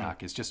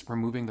attack is just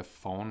removing the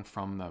phone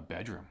from the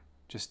bedroom.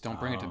 Just don't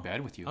bring it to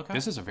bed with you. Okay.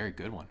 This is a very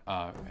good one,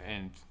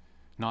 and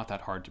not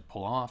that hard to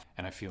pull off.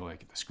 And I feel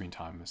like the screen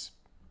time has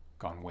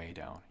gone way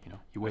down.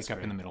 You wake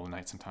up in the middle of the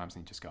night sometimes,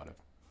 and you just gotta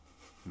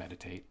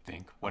meditate,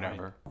 think,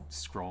 whatever,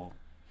 scroll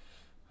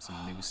some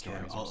news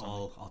stories.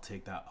 I'll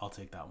take that. I'll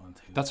take that one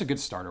too. That's a good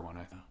starter one,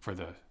 I think, for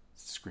the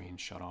screen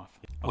shut off.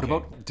 Okay. What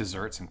about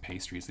desserts and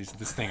pastries?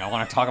 This thing I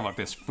want to talk about.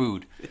 This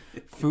food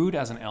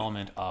as an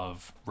element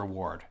of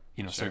reward.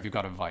 So if you've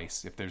got a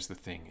vice, if there's the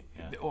thing,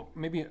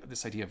 maybe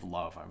this idea of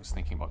love. I was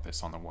thinking about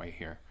this on the way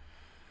here,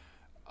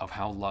 of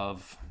how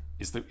love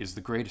is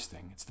the greatest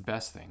thing. It's the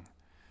best thing.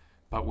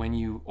 But when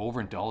you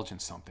overindulge in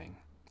something,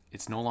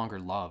 it's no longer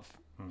love.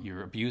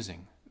 You're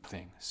abusing the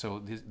thing.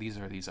 So these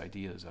are these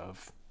ideas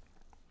of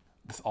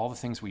all the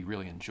things we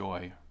really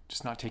enjoy,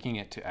 just not taking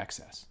it to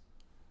excess.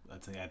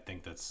 I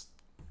think that's,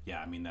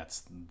 I mean,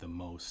 that's the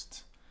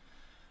most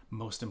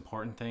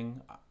important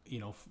thing.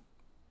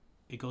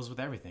 It goes with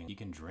everything. You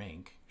can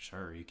drink,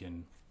 sure, you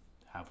can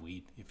have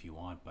weed if you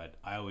want, but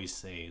I always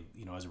say,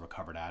 as a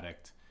recovered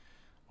addict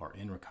or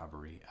in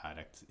recovery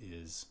addict,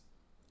 is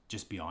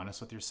just be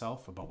honest with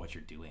yourself about what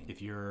you're doing.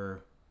 If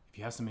you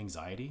have some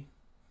anxiety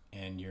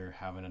and you're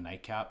having a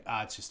nightcap,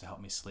 it's just to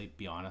help me sleep,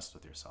 be honest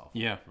with yourself.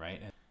 Yeah. Right?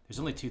 And there's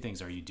only two things.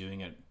 Are you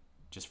doing it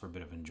just for a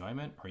bit of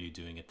enjoyment, or are you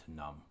doing it to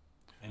numb?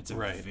 And it's a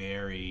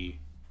very,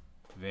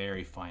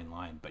 very fine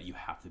line, but you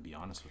have to be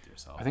honest with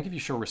yourself. I think if you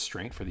show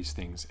restraint for these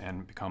things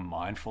and become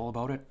mindful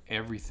about it,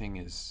 everything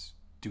is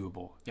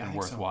doable and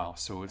worthwhile.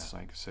 So it's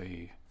like,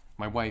 say,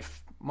 my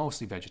wife,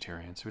 mostly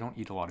vegetarian, so we don't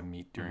eat a lot of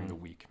meat during the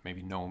week,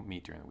 maybe no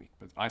meat during the week,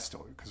 but I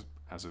still, because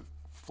as a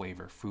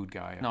flavor food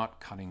guy, I'm not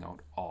cutting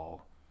out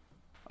all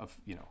of,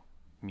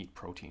 meat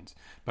proteins,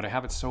 but I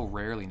have it so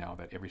rarely now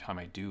that every time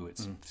I do, it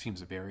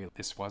seems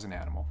this was an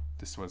animal.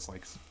 This was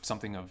like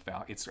something of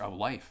value. It's a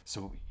life.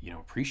 So,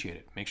 appreciate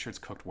it. Make sure it's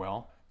cooked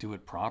well, do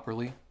it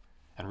properly,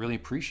 and really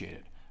appreciate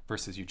it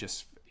versus you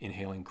just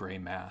inhaling gray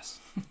mass,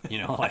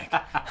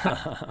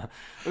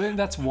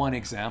 that's one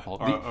example.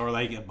 Or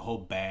like a whole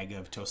bag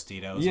of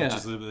Tostitos,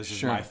 which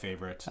is my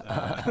favorite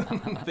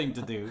thing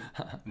to do.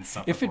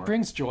 If it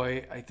brings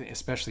joy, I think,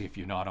 especially if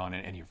you're not on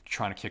it and you're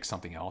trying to kick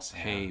something else,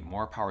 hey,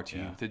 more power to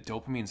you. The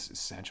dopamine's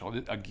essential.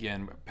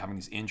 Again, having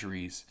these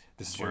injuries,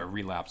 this is where I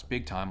relapse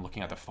big time,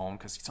 looking at the phone,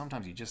 because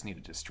sometimes you just need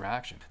a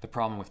distraction. The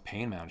problem with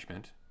pain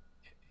management,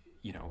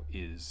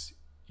 is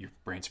your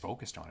brain's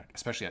focused on it,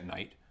 especially at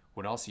night.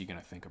 What else are you going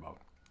to think about?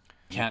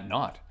 Can't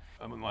not,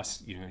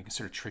 unless you can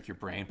sort of trick your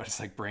brain, but it's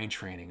like brain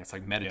training. It's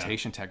like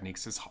meditation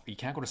techniques. You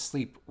can't go to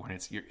sleep when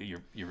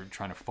you're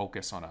trying to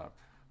focus on a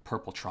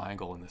purple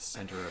triangle in the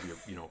center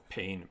of your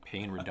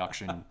pain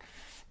reduction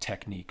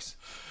techniques.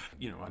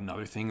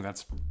 Another thing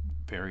that's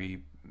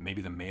very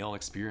maybe the male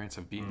experience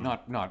of being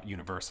not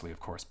universally, of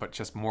course, but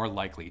just more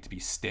likely to be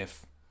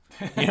stiff.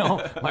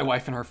 My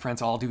wife and her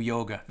friends all do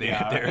yoga.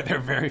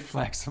 They're very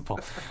flexible.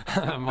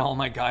 All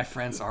my guy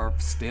friends are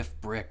stiff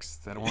bricks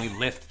that only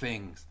lift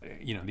things.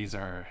 These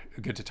are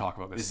good to talk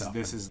about this stuff.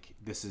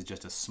 This is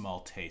just a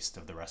small taste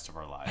of the rest of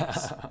our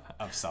lives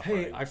of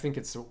suffering. Hey, I think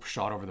it's a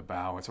shot over the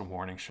bow. It's a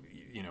warning.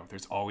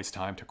 There's always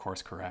time to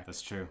course correct.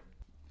 That's true.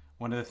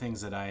 One of the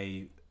things that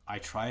I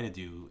try to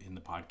do in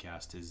the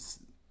podcast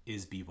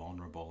is be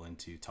vulnerable and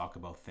to talk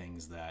about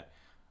things that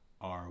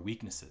are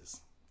weaknesses.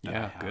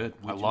 Yeah, good.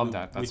 I love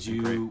that. That's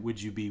great. Would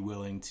you be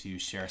willing to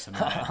share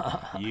something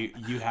that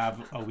you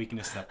have a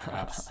weakness that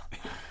perhaps,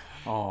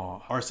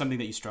 or something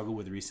that you struggled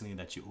with recently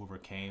that you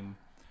overcame?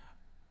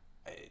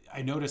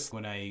 I noticed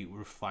when I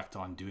reflect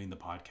on doing the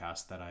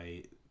podcast that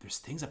there's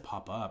things that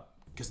pop up,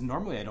 because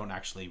normally I don't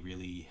actually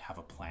really have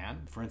a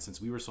plan. For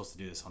instance, we were supposed to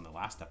do this on the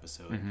last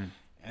episode,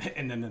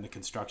 and then the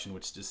construction,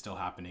 which is still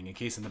happening. In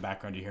case in the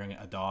background you're hearing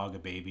a dog, a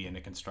baby, and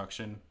a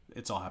construction,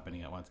 it's all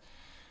happening at once.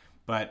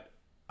 But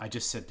I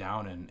just sit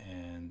down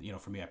and you know,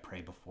 for me, I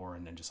pray before,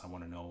 and then just I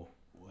want to know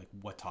like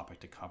what topic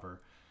to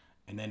cover.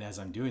 And then as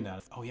I'm doing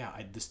that, oh yeah,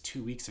 this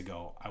 2 weeks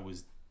ago I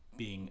was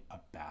being a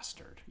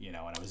bastard, you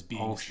know, and I was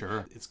being. Oh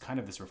sure. It's kind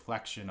of this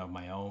reflection of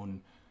my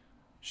own.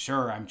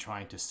 Sure, I'm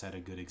trying to set a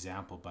good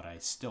example, but I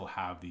still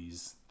have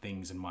these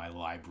things in my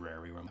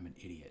library where I'm an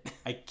idiot.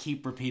 I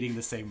keep repeating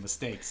the same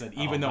mistakes, and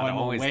even though I'm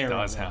aware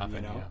of them, happen,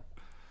 you know? Yeah.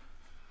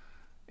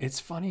 It's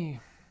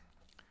funny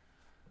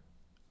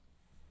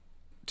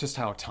just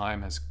how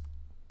time has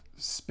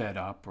sped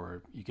up,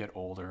 or you get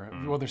older.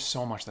 Well, there's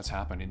so much that's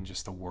happened in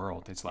just the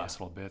world these last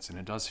little bits, and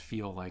it does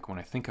feel like when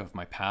I think of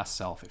my past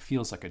self, it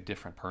feels like a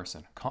different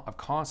person. I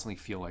constantly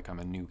feel like I'm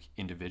a new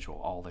individual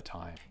all the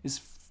time.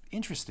 It's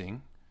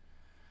interesting.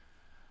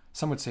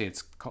 Some would say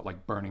it's called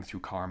like burning through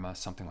karma,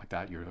 something like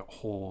that. You're a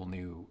whole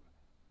new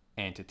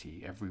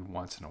entity every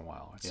once in a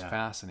while. It's a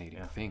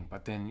fascinating thing.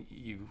 But then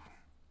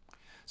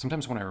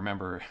sometimes when I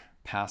remember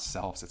past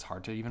selves, it's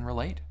hard to even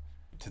relate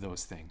to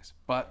those things.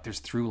 But there's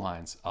through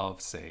lines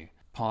of, say,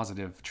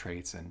 positive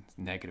traits and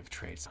negative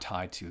traits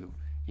tied to,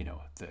 you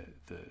know,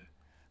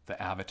 the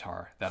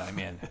avatar that I'm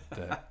in,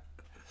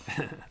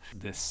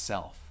 this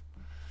self.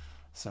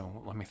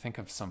 So let me think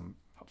of some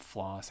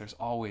flaws. There's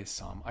always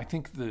some. I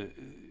think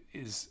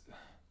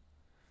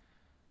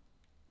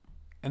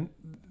and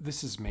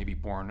this is maybe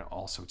born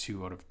also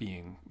too out of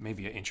being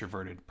maybe an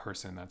introverted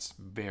person that's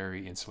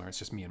very insular. It's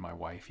just me and my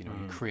wife. You know,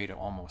 you create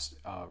almost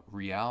a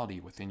reality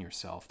within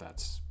yourself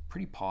that's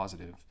pretty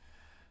positive,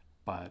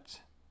 but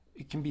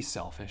it can be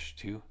selfish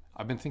too.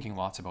 I've been thinking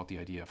lots about the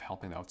idea of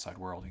helping the outside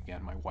world.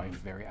 Again, my wife,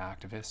 very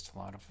activist, a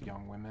lot of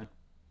young women.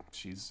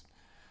 She's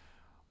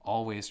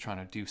always trying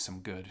to do some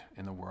good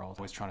in the world,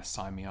 always trying to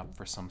sign me up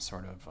for some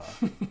sort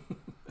of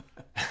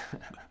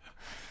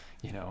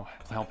you know,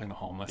 helping the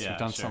homeless. We've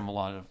done a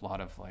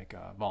lot of like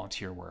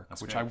volunteer work.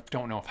 That's which great. I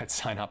don't know if I'd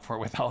sign up for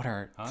without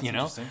her. You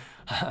know,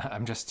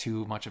 I'm just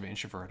too much of an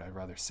introvert. I'd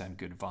rather send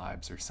good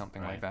vibes or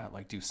something like that,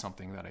 like do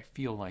something that I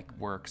feel like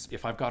works.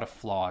 If I've got a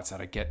flaw, it's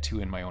that I get too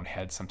in my own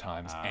head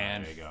sometimes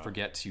and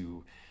forget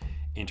to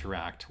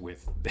interact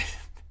with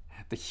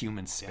the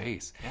human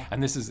space.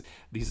 And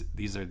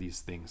these are these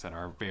things that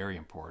are very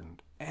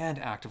important, and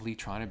actively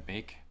trying to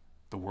make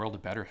the world a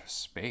better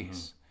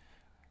space.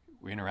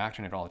 We interact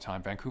in it all the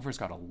time. Vancouver's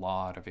got a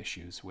lot of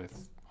issues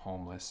with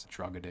homeless,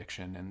 drug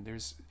addiction,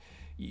 and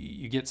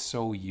you get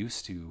so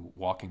used to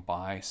walking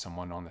by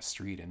someone on the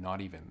street and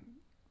not even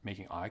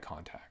making eye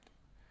contact.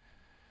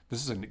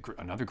 This is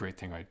another great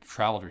thing. I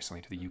traveled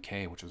recently to the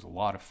UK, which was a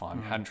lot of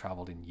fun. Hadn't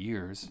traveled in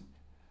years.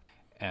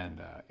 And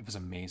it was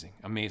amazing.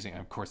 And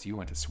of course, you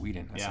went to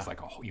Sweden. This is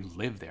like, you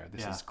live there.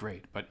 This is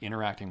great. But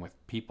interacting with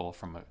people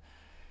from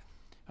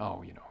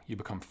you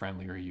become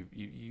friendlier. You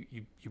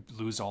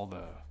lose all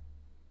the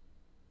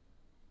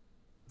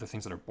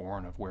things that are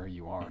born of where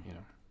you are, you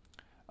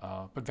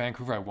know. But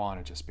Vancouver, I want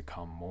to just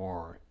become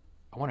more.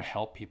 I want to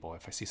help people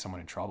if I see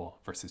someone in trouble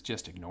versus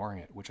just ignoring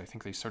it, which I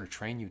think they sort of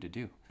train you to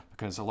do.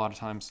 Because a lot of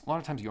times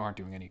you aren't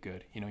doing any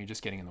good. You know, you're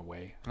just getting in the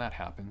way, and that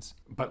happens.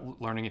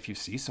 But learning, if you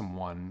see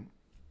someone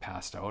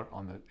passed out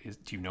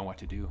do you know what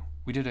to do?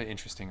 We did an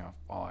interesting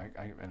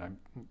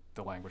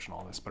the language and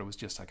all this, but it was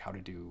just like how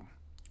to do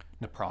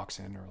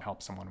naproxen or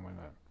help someone when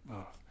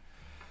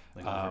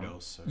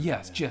overdose.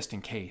 Just in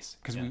case,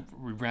 because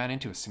we ran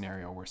into a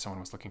scenario where someone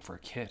was looking for a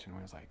kit, and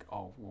we was like,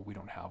 oh well, we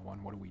don't have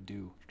one. What do we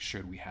do?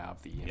 Should we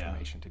have the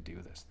information to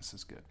do this? This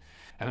is good.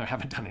 And I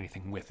haven't done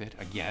anything with it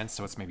again,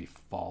 so it's maybe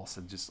false,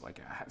 and just like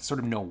I sort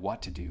of know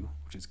what to do,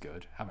 which is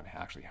good. Haven't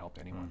actually helped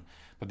anyone,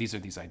 but these are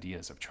these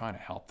ideas of trying to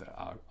help the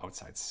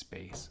outside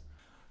space.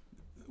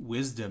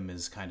 Wisdom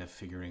is kind of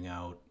figuring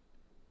out,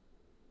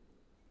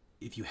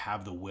 if you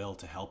have the will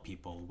to help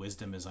people.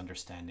 Wisdom is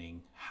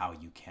understanding how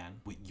you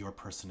can, with your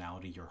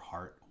personality, your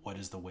heart. What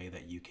is the way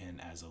that you can,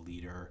 as a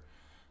leader,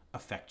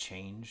 affect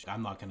change?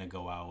 I'm not going to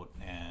go out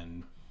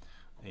and,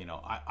 you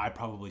know, I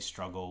probably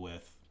struggle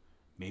with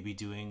maybe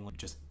doing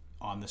just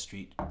on the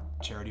street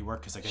charity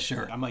work, because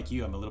I'm like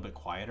you, I'm a little bit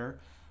quieter,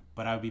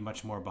 but I would be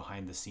much more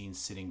behind the scenes,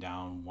 sitting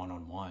down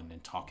one-on-one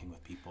and talking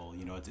with people.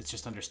 You know, it's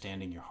just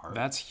understanding your heart.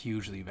 That's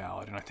hugely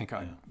valid. And I think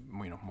I'm,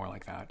 more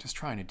like that, just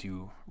trying to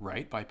do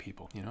right by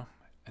people, you know,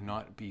 and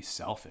not be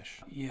selfish.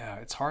 Yeah,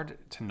 it's hard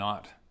to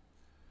not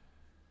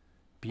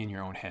be in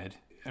your own head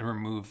and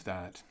remove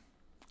that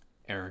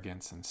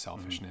arrogance and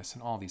selfishness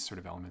and all these sort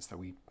of elements that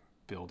we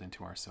build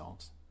into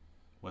ourselves.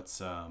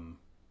 What's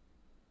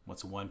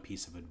one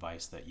piece of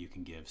advice that you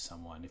can give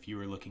someone if you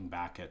were looking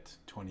back at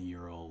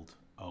 20-year-old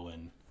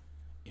Owen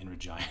in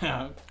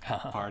Regina,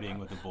 partying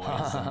with the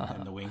boys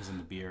and the wings and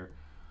the beer?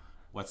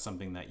 What's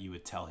something that you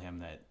would tell him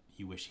that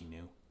you wish he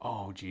knew?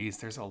 Oh, geez,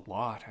 there's a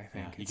lot, I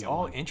think. It's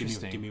all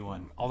interesting. Give me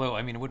one. Although,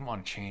 I mean, I wouldn't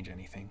want to change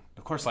anything.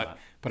 Of course not.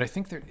 But I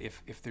think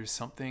if there's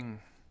something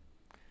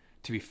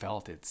to be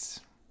felt, it's,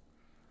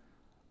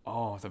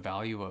 the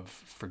value of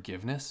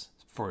forgiveness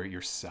for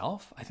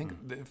yourself. I think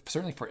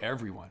certainly for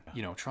everyone,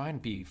 you know, try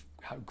and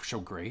show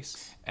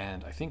grace.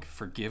 And I think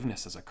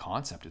forgiveness as a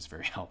concept is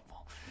very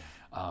helpful.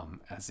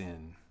 As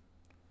in,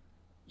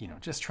 you know,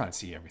 just trying to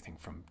see everything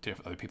from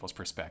other people's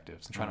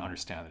perspectives and trying to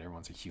understand that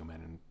everyone's a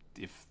human. And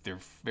if they're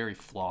very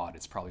flawed,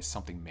 it's probably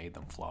something made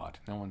them flawed.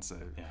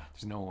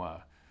 There's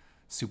no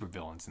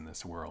supervillains in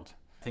this world.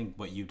 I think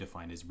what you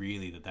defined is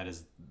really that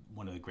is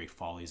one of the great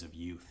follies of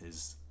youth,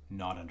 is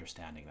not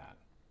understanding that.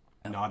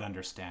 Not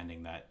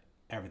understanding that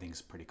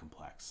everything's pretty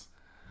complex.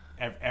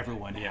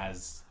 Everyone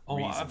has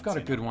reasons, I've got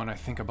a good one. I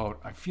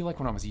feel like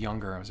when I was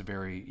younger, I was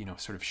very, you know,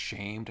 sort of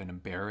shamed and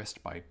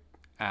embarrassed by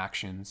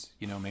actions.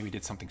 You know, maybe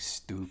did something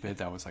stupid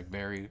that was like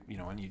very, you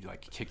know, and you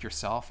like kick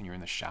yourself and you're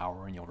in the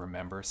shower and you'll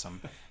remember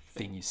some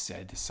thing you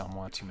said to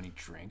someone, too many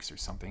drinks or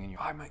something, and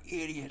you're, I'm an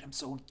idiot, I'm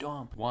so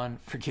dumb. 1,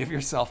 forgive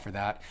yourself for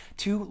that.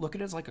 2, look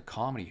at it as like a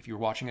comedy. If you were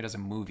watching it as a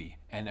movie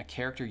and a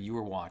character you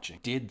were watching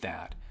did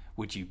that,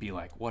 would you be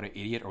like, what an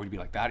idiot? Or would you be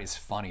like, that is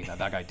funny that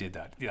guy did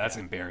that? Yeah, that's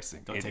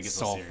embarrassing. Don't take it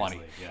so seriously.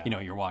 Funny. Yeah. You know,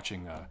 you're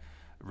watching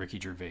Ricky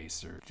Gervais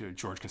or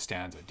George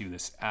Costanza do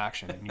this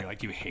action and you're like,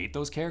 do you hate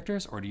those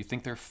characters or do you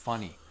think they're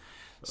funny?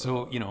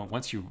 So, you know,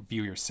 once you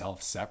view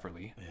yourself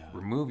separately,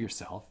 remove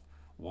yourself,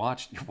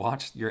 watch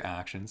your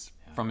actions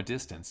from a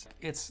distance.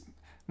 It's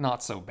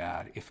not so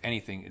bad. If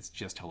anything, it's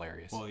just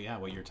hilarious. Well, yeah,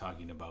 what you're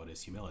talking about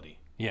is humility.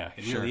 Yeah,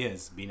 it really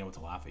is being able to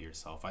laugh at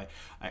yourself.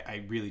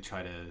 I really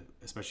try to,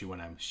 especially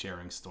when I'm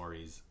sharing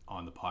stories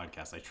on the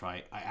podcast,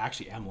 I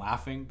actually am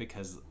laughing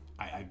because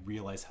I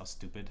realize how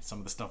stupid some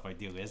of the stuff I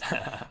do is.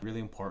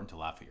 Really important to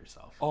laugh at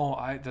yourself.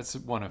 That's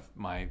one of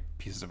my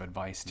pieces of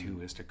advice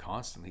too, is to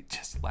constantly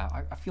just laugh.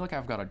 I feel like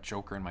I've got a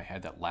joker in my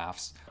head that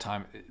laughs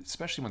time,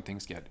 especially when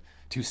things get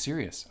too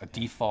serious. A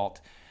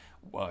default,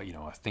 you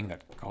know, a thing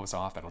that goes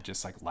off that'll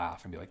just like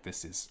laugh and be like,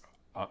 this is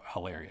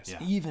hilarious. Yeah.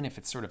 Even if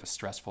it's sort of a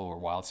stressful or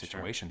wild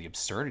situation, the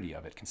absurdity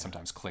of it can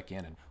sometimes click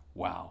in and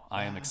wow,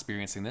 I am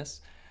experiencing this.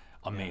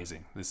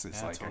 Amazing. This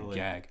is like totally. A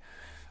gag.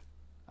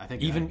 I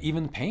think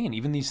even pain,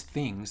 even these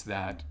things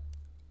that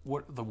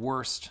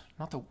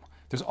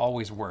there's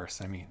always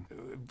worse. I mean,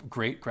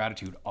 great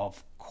gratitude,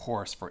 of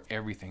course, for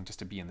everything. Just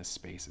to be in this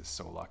space is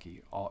so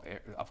lucky,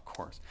 of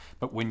course.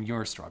 But when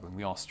you're struggling,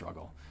 we all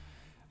struggle.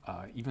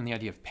 Even the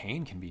idea of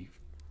pain can be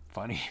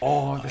funny.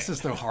 This is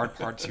the hard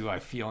part too. I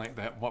feel like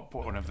that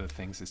one of the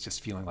things is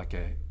just feeling like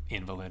an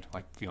invalid,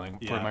 like feeling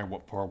for my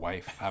poor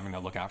wife having to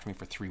look after me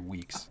for 3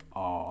 weeks.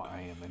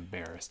 I am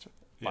embarrassed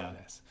by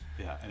this.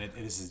 Yeah, and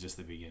this is just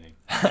the beginning.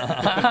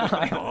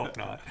 I hope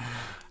not.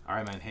 All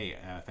right, man. Hey,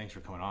 thanks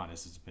for coming on.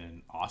 This has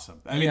been awesome.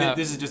 I mean,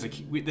 this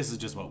is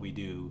just what we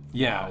do.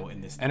 Now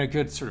in this, and a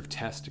good sort of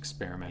test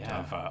experiment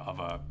of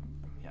a.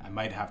 I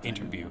might have to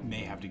interview.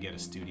 May have to get a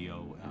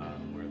studio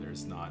where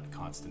there's not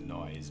constant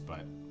noise.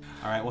 But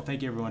all right, well,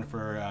 thank you everyone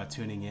for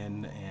tuning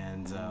in.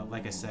 And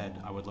like I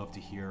said, I would love to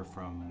hear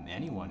from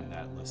anyone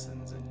that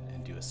listens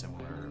and do a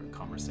similar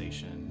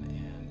conversation.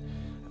 And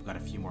I've got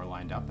a few more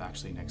lined up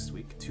actually next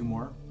week. 2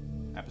 more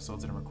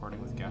episodes that I'm recording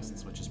with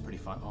guests, which is pretty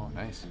fun. Oh,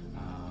 nice.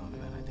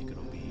 And I think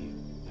it'll be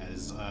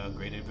as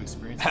great of an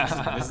experience.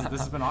 This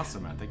has been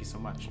awesome, man. Thank you so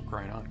much.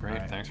 Right on. Great.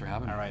 Right. Thanks for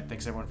having me. All right.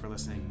 Thanks everyone for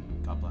listening.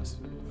 God bless.